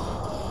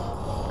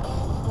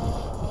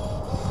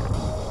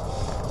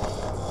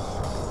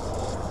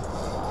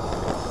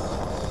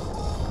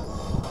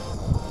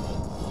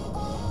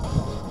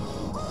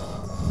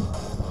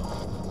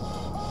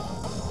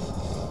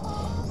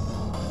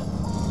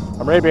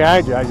 I'm right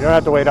behind you. You don't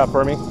have to wait up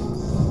for me.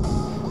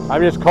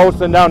 I'm just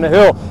coasting down the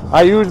hill.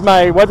 I use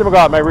my,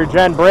 my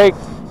regen brake.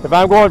 If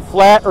I'm going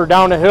flat or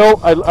down the hill,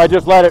 I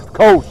just let it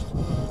coast.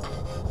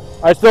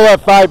 I still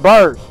have 5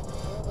 bars.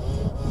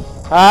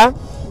 Huh?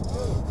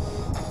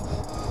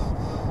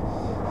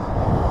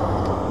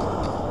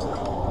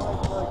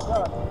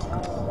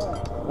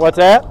 What's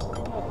that? It's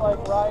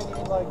like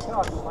riding like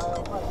Chuck,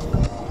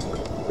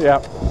 yeah.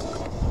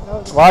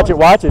 Watch it,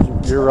 watch it.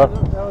 You're that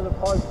was a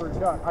plug for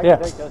Chuck. I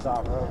can take this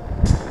off road.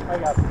 I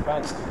got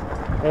suspension.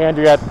 And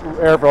you got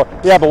air flow.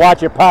 Yeah, but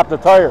watch it pop the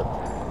tire.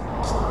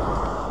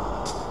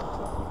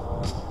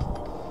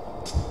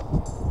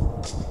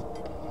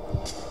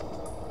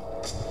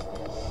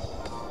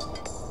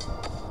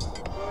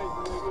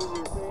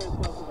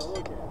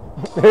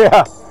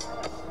 Yeah.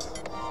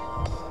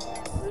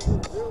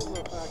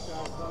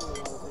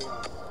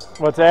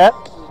 What's that?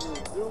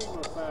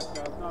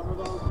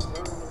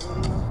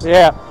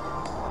 Yeah.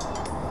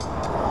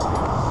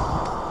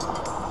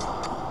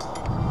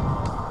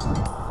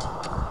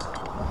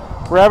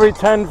 For every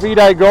 10 feet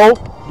I go,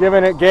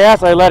 giving it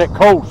gas, I let it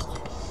coast.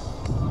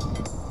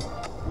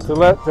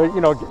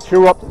 To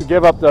chew up,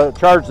 give up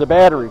charge the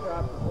battery.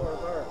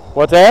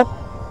 What's that?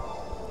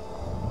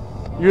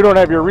 You don't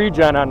have your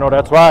regen on, no,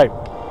 that's why.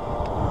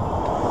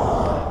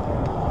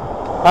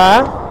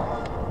 Huh?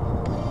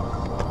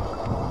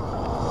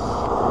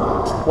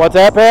 What's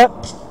that, Pat?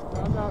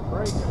 I'm not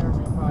braking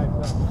every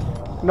 5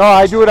 seconds. No,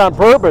 I do it on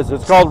purpose.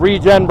 It's called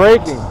regen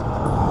braking.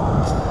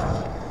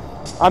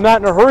 I'm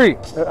not in a hurry.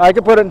 I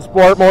could put it in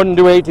sport mode and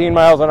do 18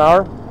 miles an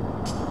hour.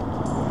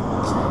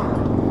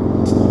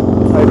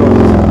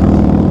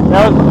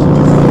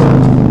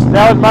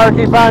 That was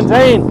Marky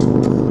Fontaine.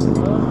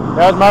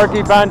 That was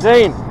Marky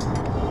Fontaine.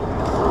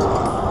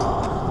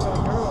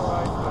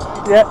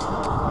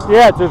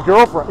 Yeah, it's his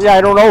girlfriend. Yeah,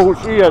 I don't know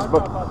who she is,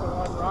 but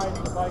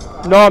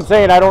no, I'm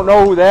saying I don't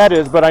know who that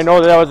is, but I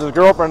know that was his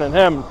girlfriend and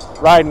him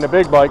riding the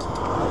big bike.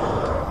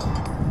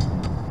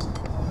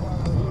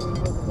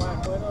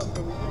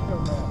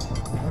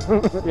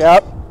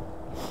 Yep.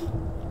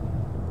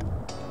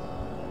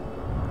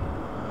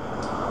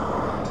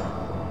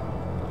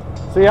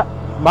 See,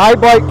 my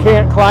bike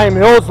can't climb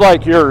hills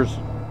like yours.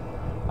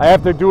 I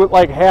have to do it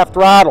like half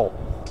throttle.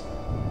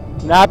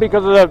 Not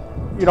because of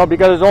the,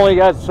 because it only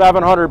has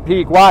 700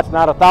 peak watts,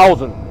 not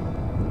 1,000.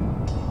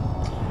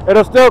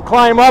 It'll still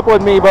climb up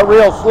with me, but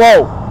real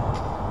slow.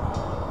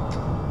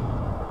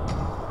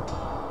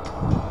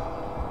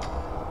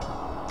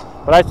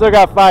 But I still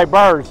got 5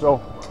 bars, so.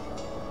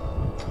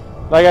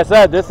 Like I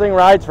said, this thing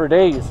rides for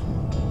days.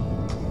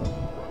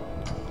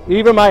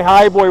 Even my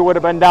high boy would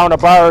have been down a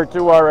bar or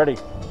 2 already.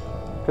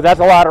 Because that's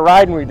a lot of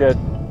riding we did.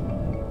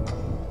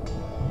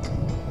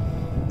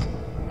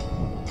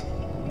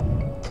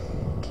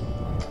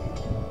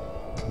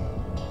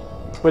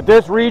 But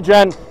this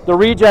the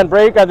regen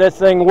brake on this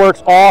thing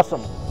works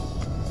awesome.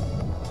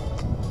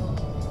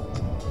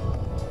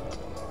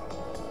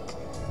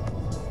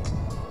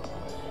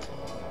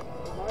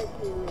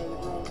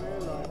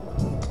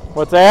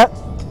 What's that?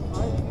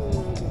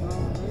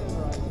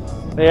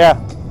 Yeah.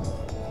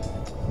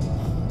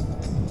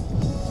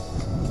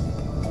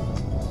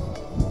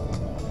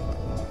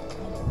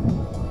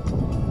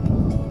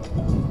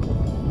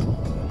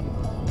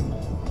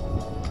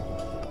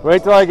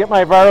 Wait till I get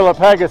my Varla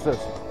Pegasus.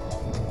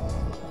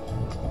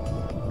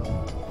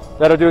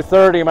 That'll do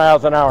 30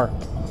 miles an hour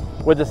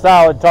with the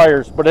solid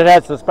tires, but it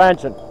has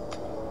suspension.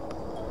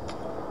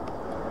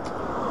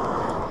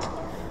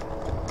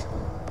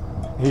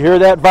 You hear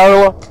that,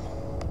 Varla?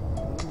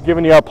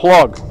 Giving you a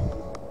plug.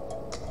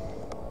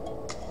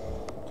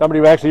 Somebody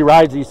who actually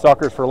rides these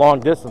suckers for long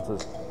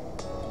distances.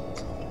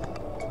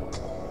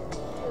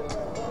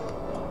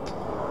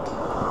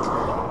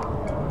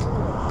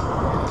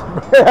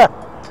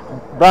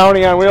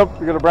 Brownie on wheel,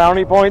 you got a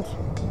brownie points?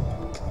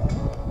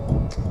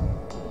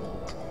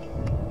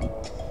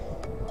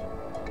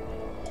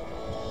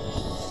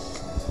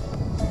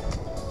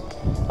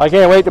 I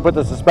can't wait to put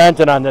the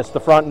suspension on this, the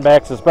front and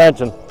back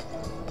suspension.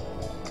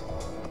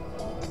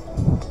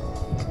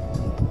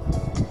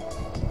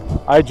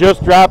 I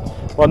just dropped,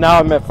 well now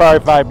I'm at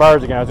 5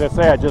 bars again. I was going to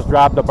say I just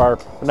dropped the bar,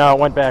 but now it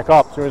went back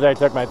up as soon as I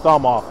took my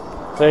thumb off.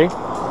 See?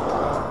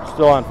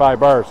 Still on 5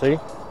 bars, see?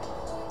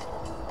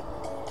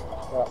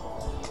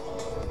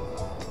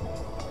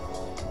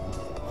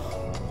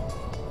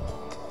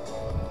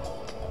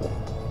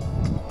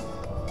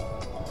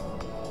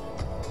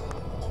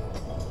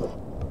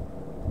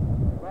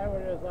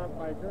 Mine is on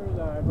 5 I cruised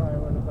on, I probably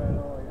would have been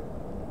only.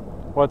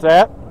 What's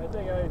that? I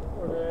think I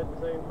would have had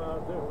the same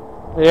amount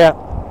too. Yeah.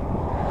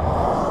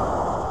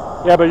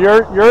 Yeah, but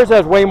yours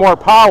has way more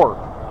power.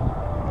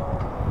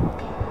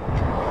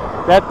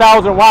 That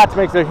 1,000 watts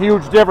makes a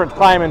huge difference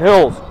climbing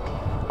hills.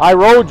 I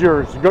rode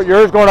yours.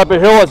 Yours going up a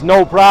hill is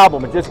no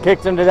problem. It just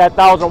kicks into that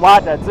 1,000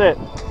 watt. That's it.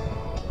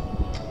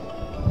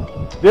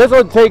 This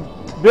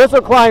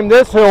will climb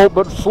this hill,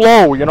 but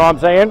slow. You know what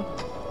I'm saying?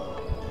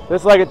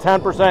 This is like a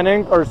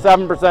 10% or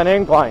 7%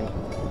 incline.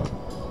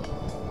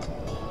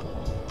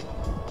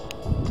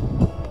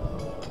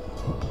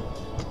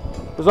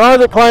 As long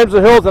as it climbs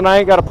the hills and I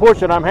ain't got to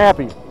push it, I'm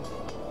happy.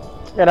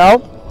 You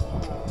know?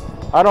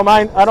 I don't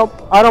mind. I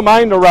don't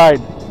mind the ride.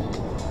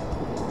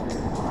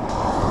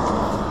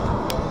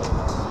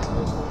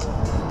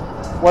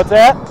 What's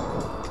that?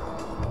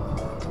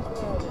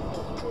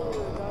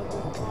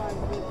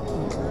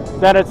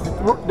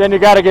 Then you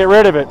got to get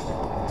rid of it.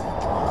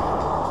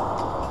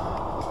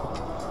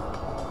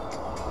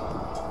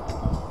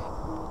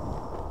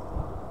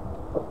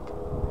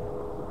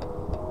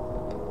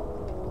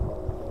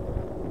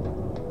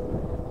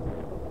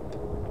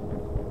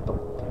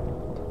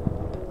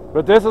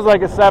 But this is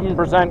like a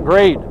 7%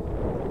 grade.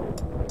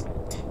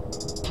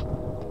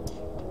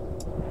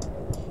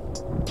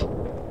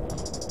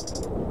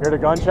 Hear the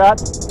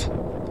gunshot?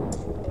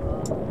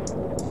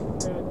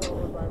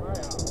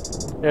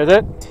 Is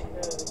it?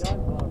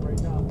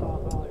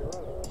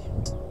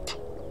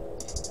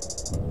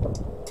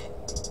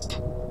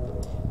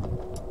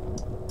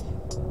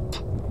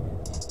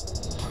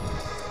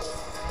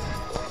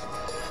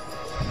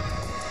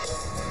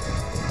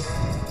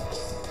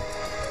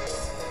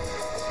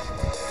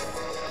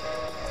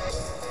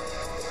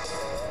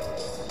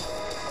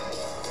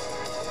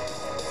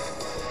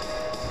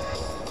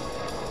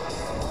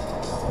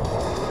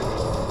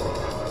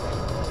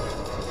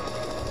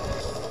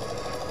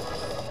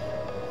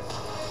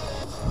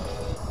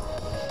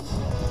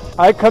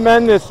 I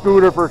commend this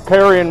scooter for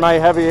carrying my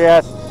heavy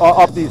ass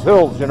up these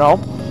hills, you know.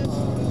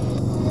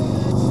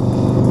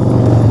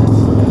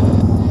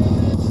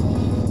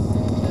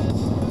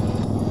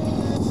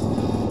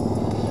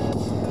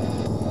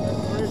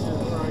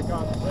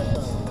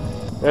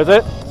 Is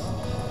it?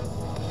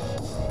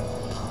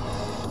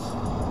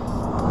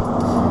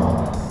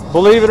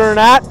 Believe it or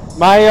not,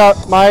 my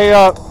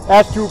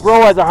S2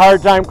 Pro has a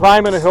hard time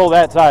climbing a hill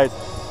that size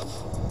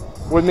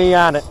with me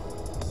on it.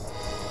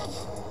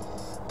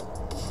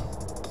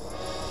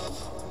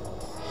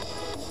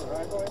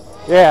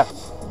 Yeah.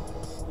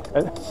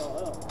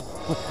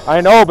 I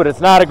know, but it's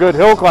not a good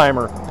hill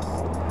climber.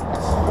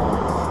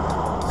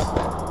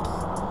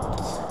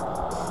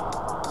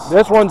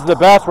 This one's the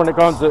best when it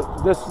comes to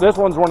this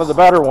one's one of the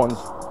better ones.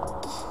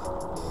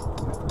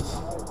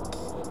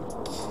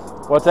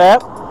 What's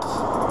that?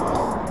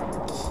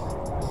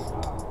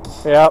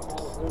 Yep.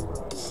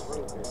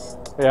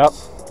 Yep.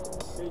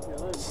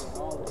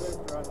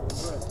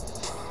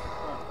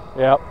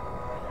 Yep.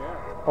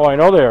 Oh, I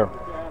know there.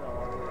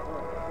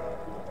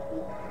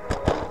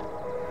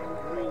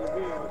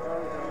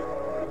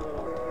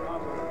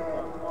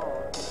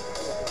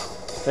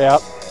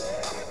 Yep.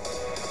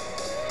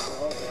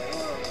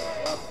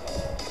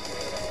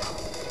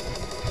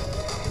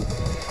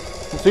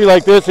 See,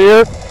 like this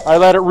here, I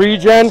let it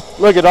regen.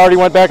 Look, it already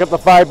went back up to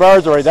 5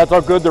 bars already. That's how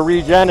good the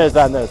regen is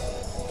on this.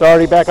 It's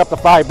already back up to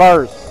 5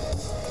 bars.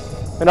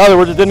 In other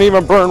words, it didn't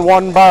even burn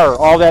 1 bar,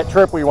 all that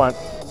trip we went.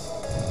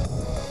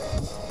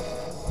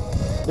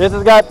 This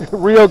has got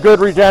real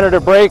good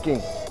regenerative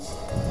braking.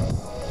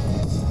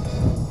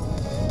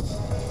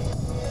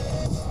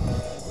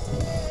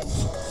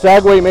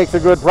 Segway makes a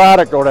good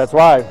product though, that's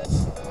why.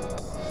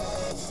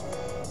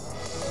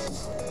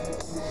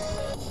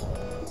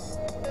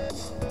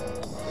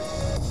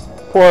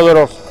 Poor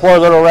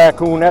little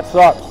raccoon, that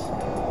sucks.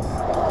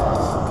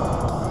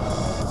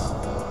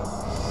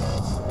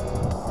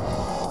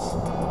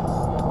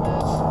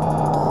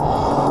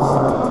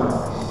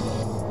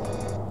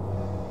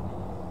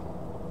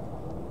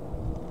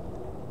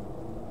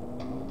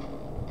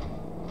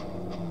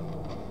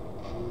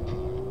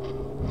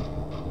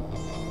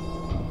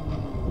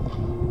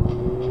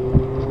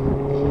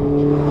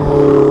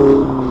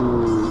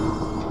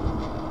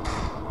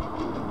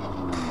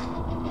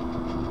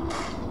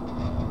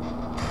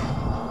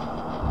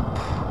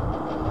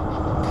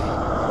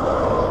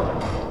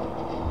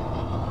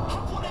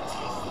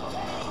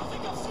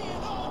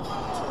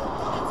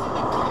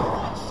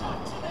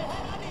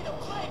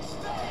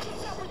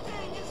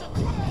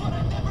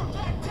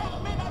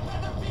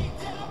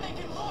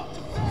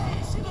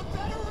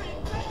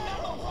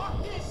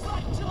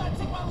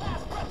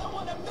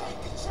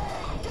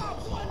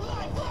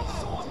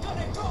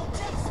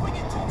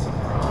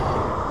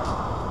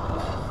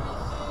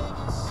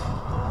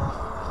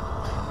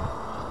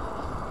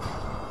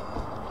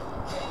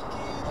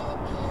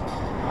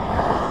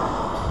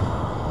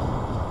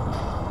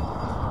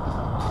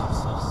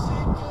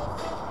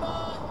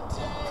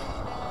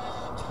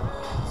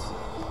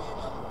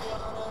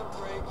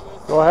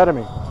 Go ahead of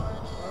me.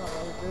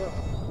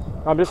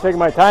 I'm just taking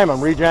my time. I'm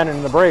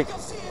regenerating the brake.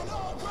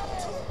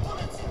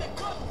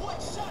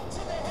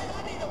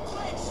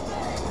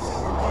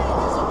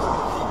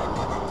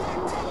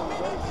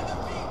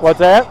 What's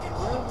that?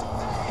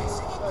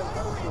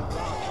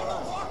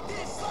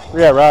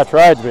 Yeah, Rotch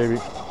Rides, baby.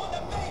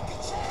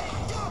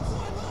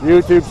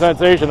 YouTube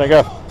sensation. I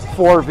got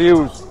 4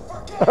 views.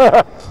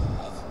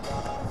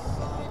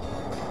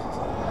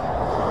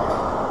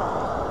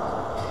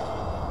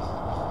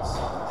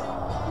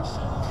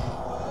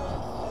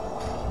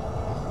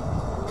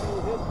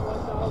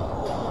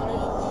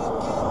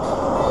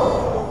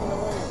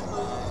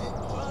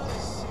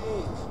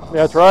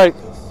 That's right.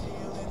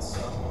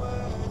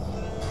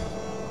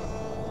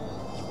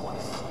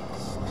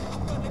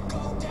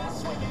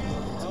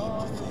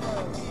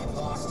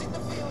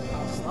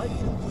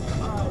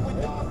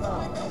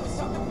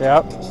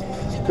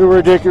 Yep. 2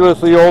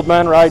 ridiculously old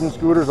men riding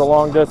scooters a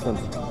long distance.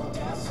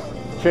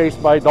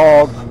 Chased by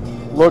dogs,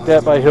 looked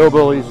at by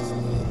hillbillies.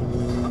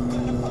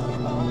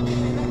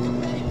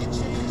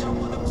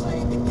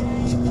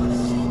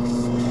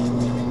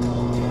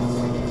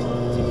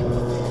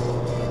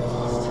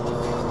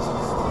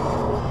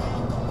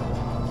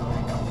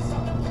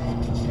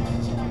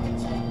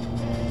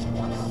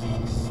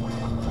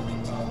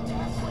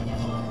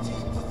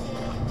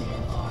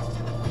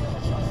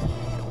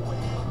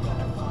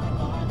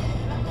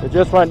 It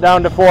just went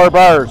down to 4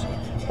 bars.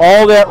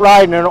 All that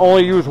riding and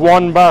only use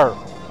 1 bar.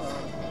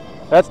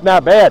 That's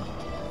not bad.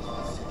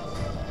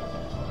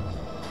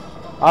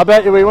 I'll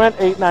bet you we went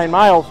 8-9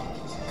 miles.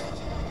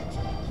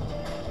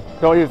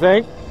 Don't you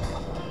think?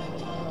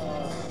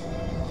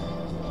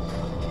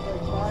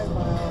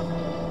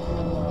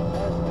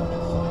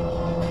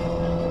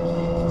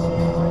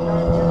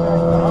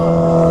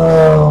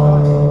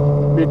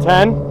 Be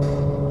 10?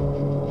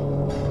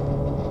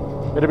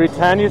 It'll be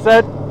 10, you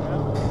said?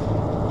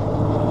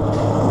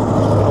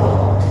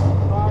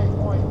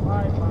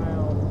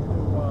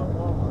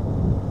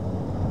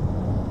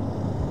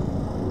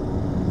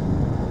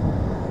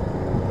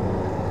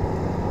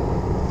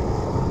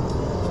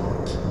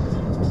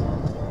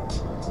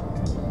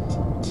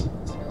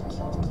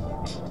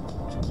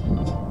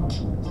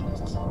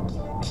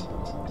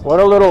 What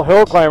a little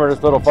hill climber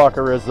this little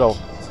fucker is, though.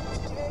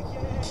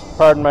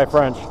 Pardon my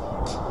French.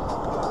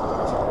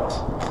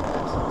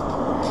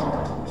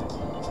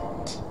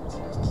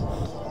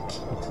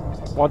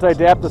 Once I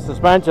dap the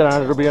suspension on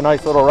it, it'll be a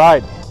nice little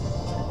ride.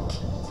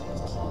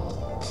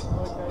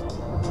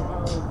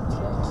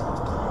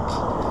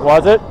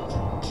 Was it?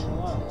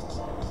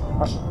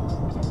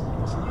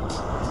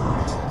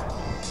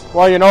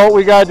 Well, you know what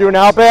we gotta do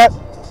now, Pat?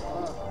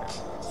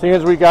 Seeing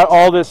as we got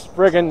all this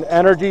friggin'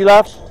 energy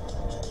left,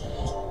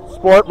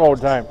 sport mode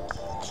time.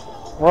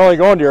 We're only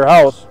going to your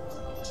house.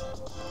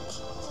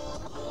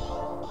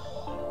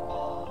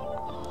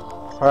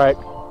 All right.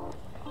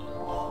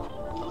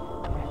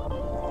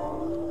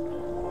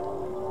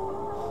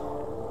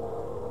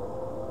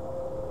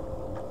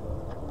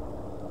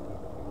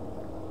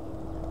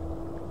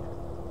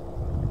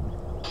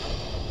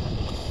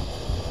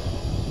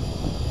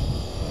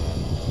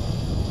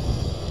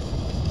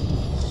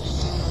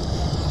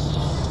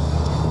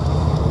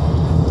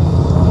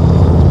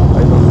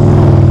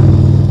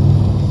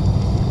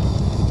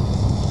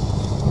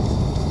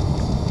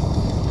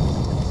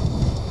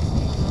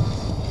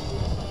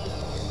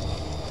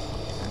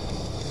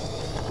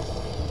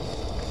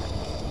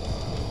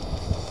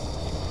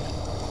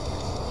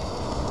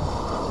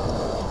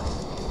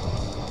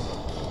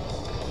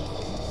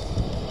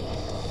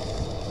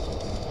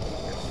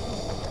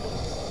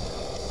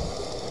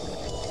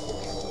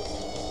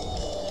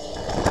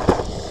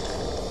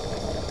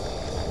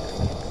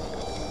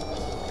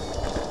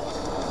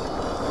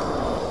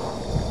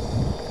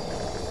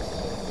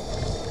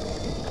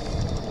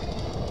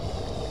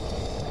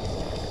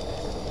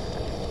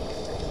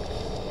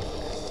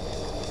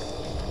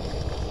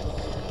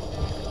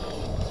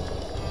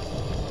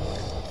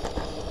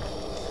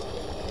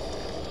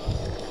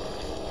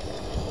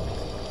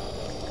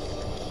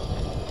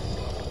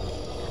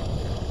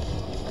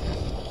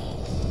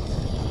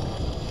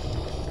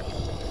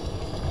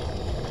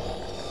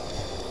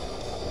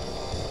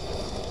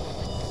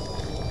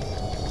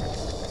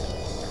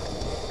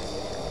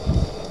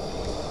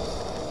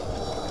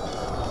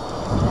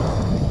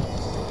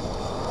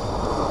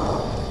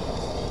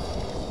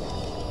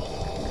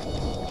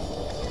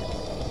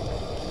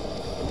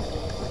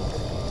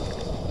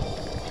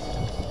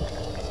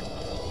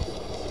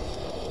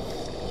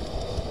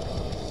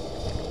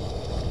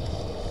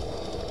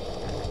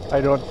 How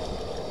you doing?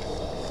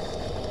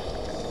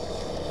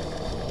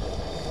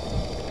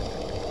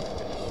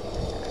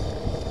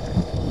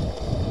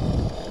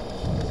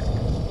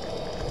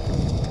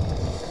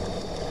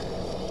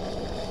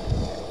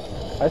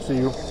 I see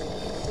you.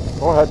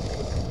 Go ahead.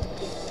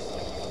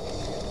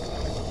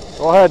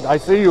 Go ahead. I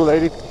see you,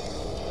 lady.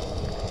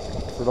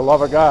 For the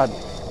love of God.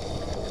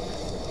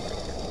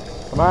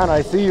 Come on,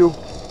 I see you.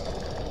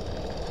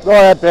 Go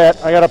ahead,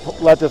 Pat. I gotta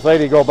let this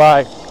lady go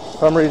by. For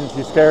some reason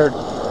she's scared.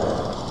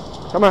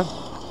 Come on.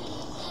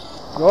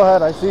 Go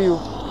ahead, I see you.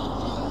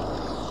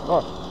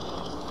 Look.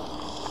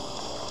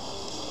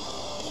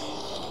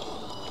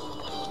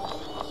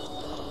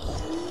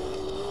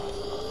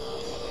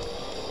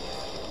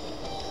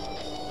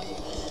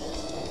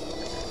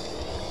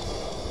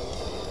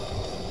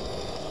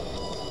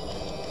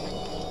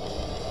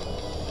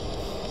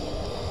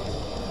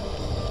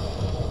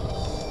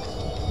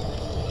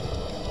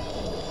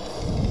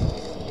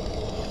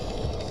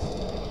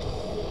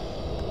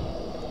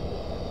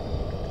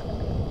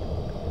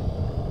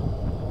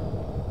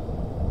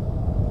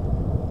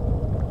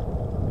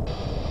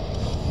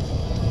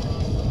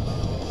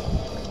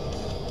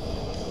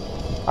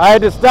 I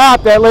had to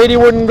stop. That lady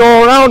wouldn't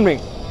go around me.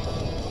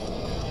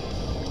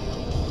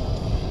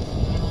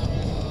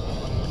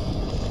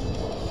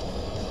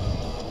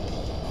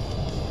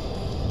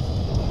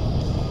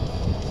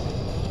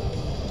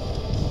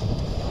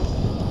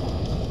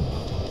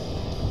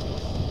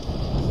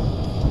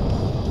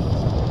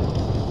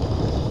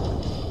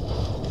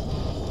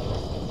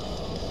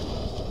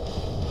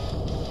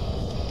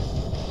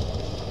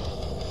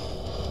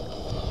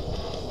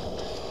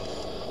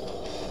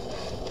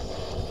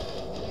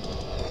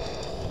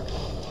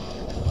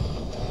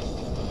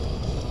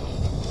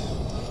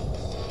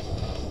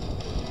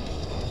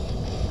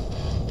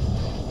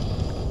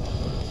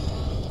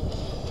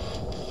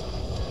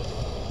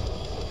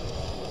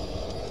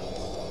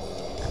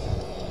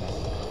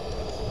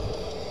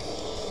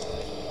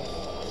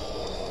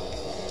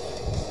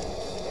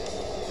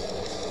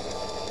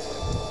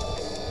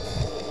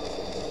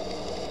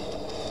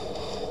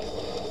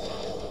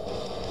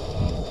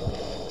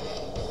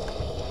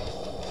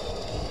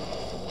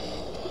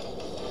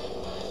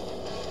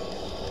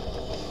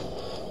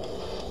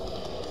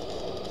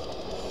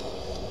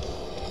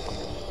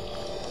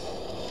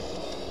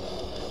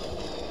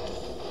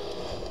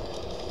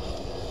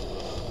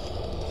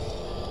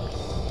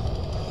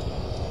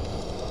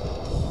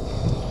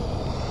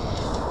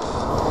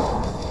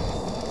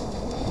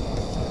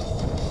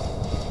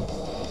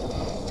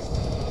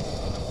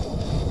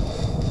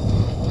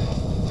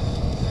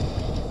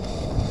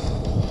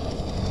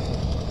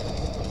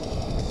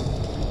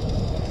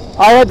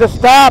 I had to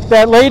stop.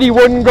 That lady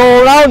wouldn't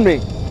go around me.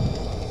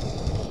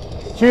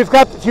 She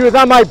was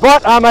on my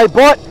butt, and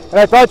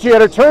I thought she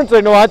had her turn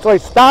signal on, so I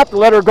stopped to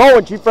let her go,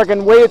 and she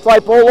freaking waited till I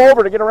pulled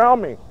over to get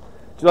around me.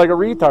 She's like a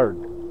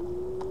retard.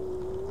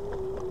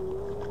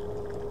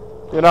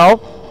 You know?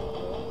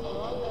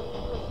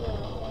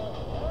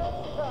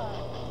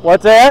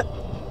 What's that?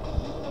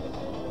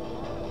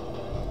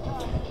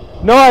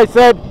 No, I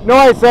said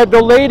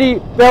the lady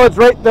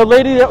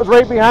that was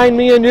right behind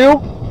me and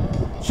you,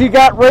 she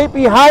got right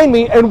behind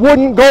me and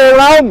wouldn't go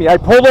around me. I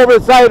pulled over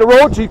the side of the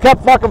road. She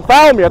kept fucking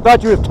following me. I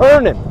thought she was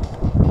turning.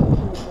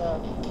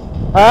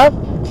 Huh?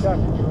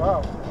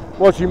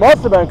 Well, she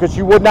must have been, because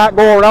she would not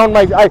go around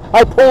my...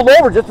 I pulled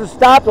over just to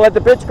stop to let the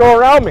bitch go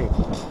around me.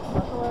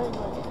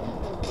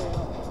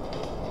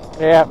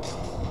 Yeah.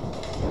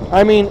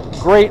 I mean,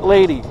 great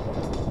lady.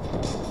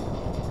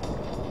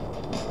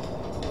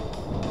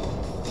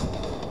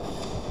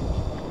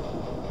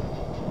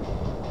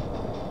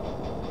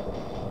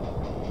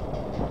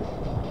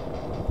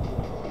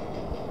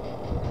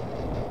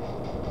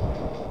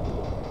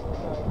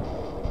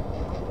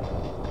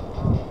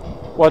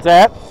 What's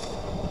that?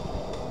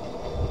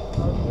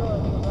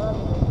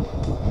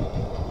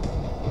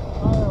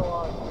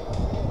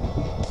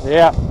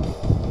 Yeah.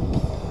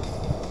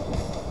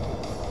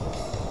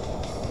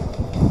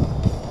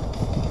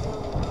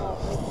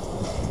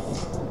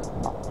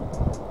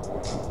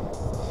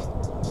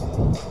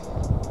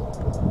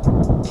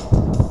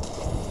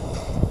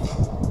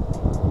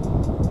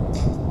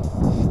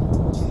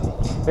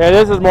 Yeah,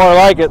 this is more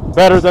like it.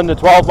 Better than the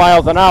 12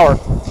 miles an hour.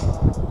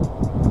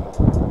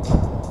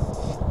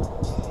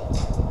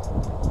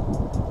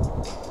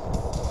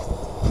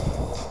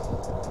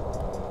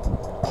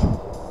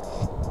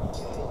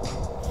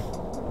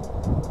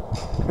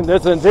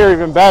 This one's here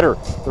even better,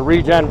 the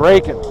regen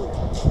braking.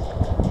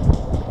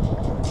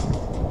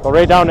 Go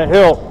right down the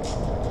hill.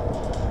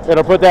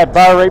 It'll put that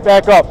bar right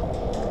back up.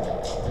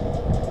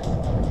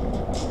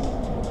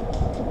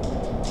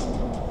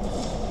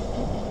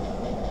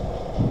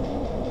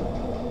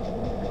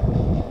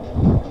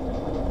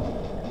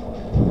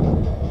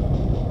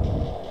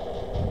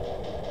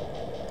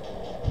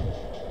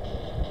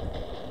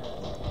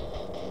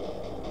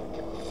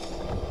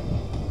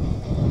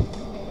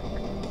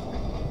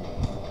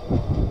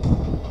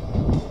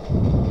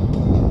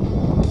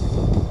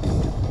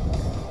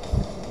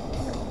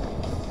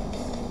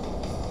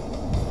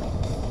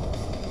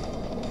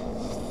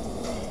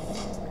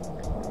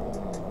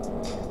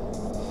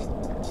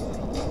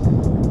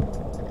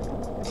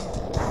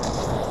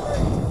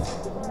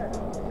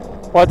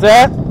 What's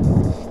that?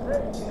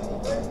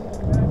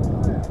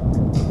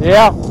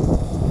 Yeah.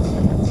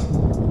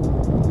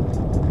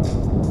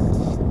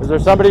 Is there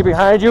somebody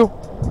behind you?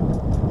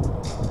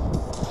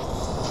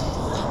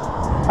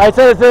 I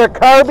said, is there a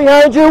car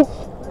behind you?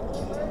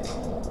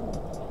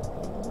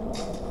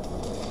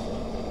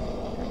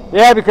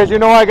 Yeah, because you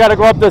know I got to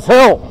go up this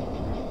hill.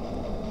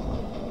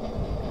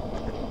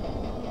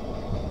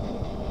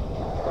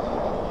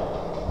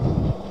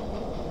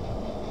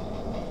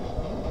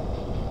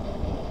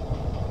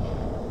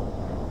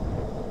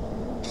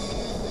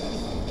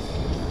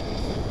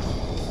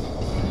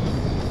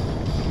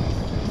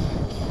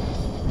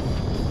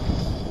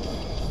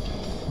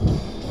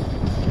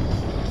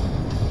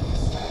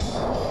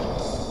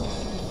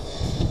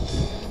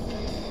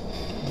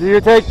 Do you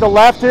take the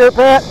left here,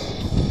 Pat?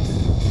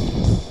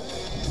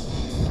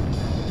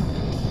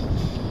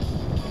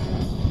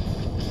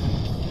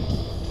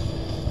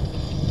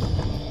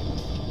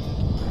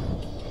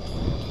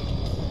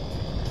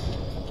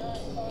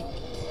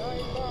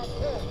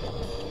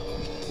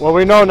 Well,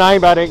 we know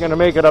Ninebot ain't gonna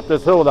make it up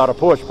this hill without a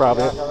push,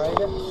 probably. Not gonna make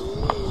it?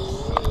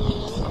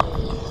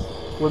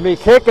 With me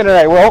kicking it,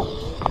 I will.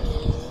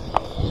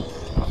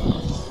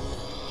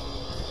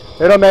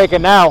 It'll make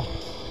it now.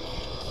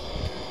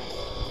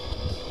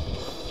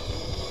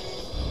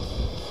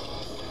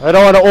 I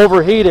don't want to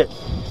overheat it.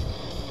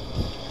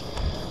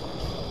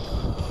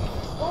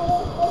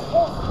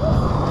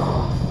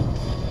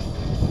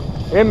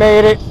 It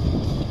made it.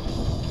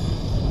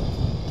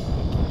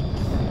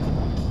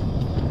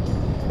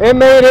 It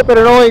made it, but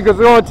it only goes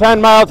going 10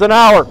 miles an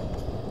hour.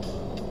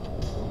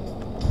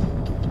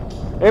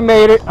 It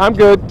made it. I'm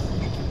good.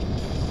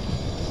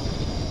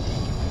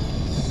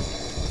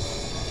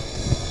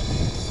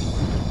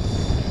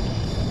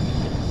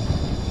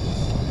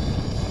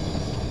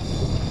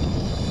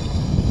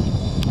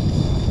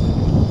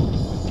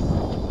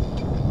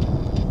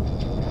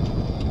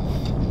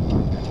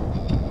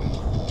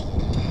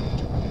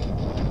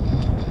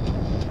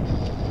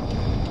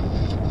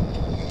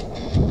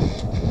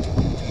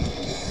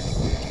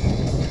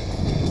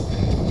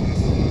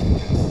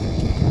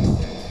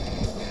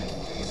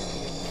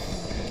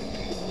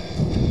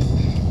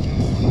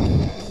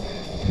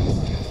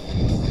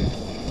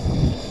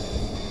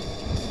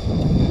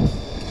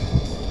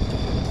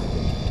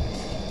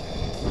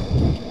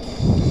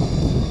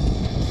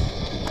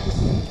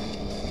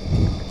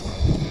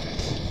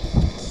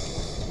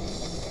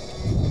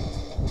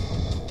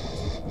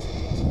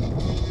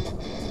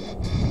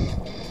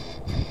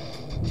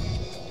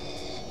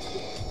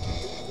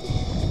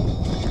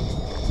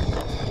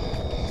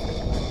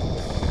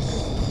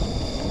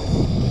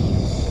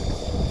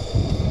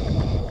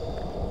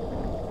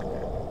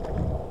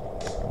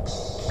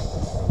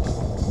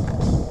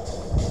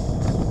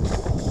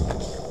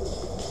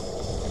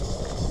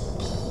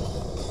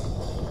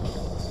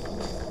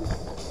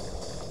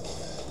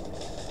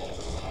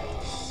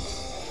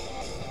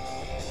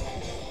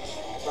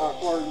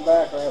 Forward and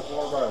back, I have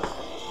 4 bars.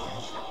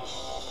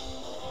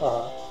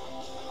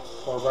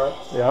 4 bars?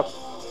 Yep.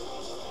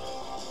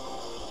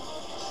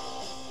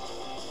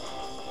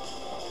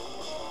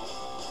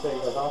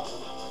 Take it off.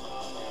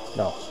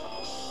 No.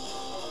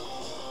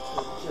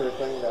 Your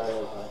thing down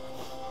here,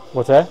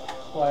 What's that?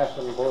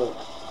 flashing blue.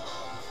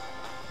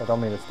 I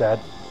don't mean it's dead.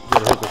 You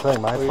hit the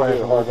thing. Mine's What do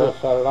you flashing do? like this.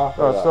 Just shut it off.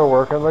 Oh, it's still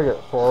working. Look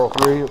at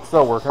 403. It's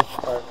still working.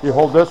 Right. You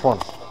hold this one.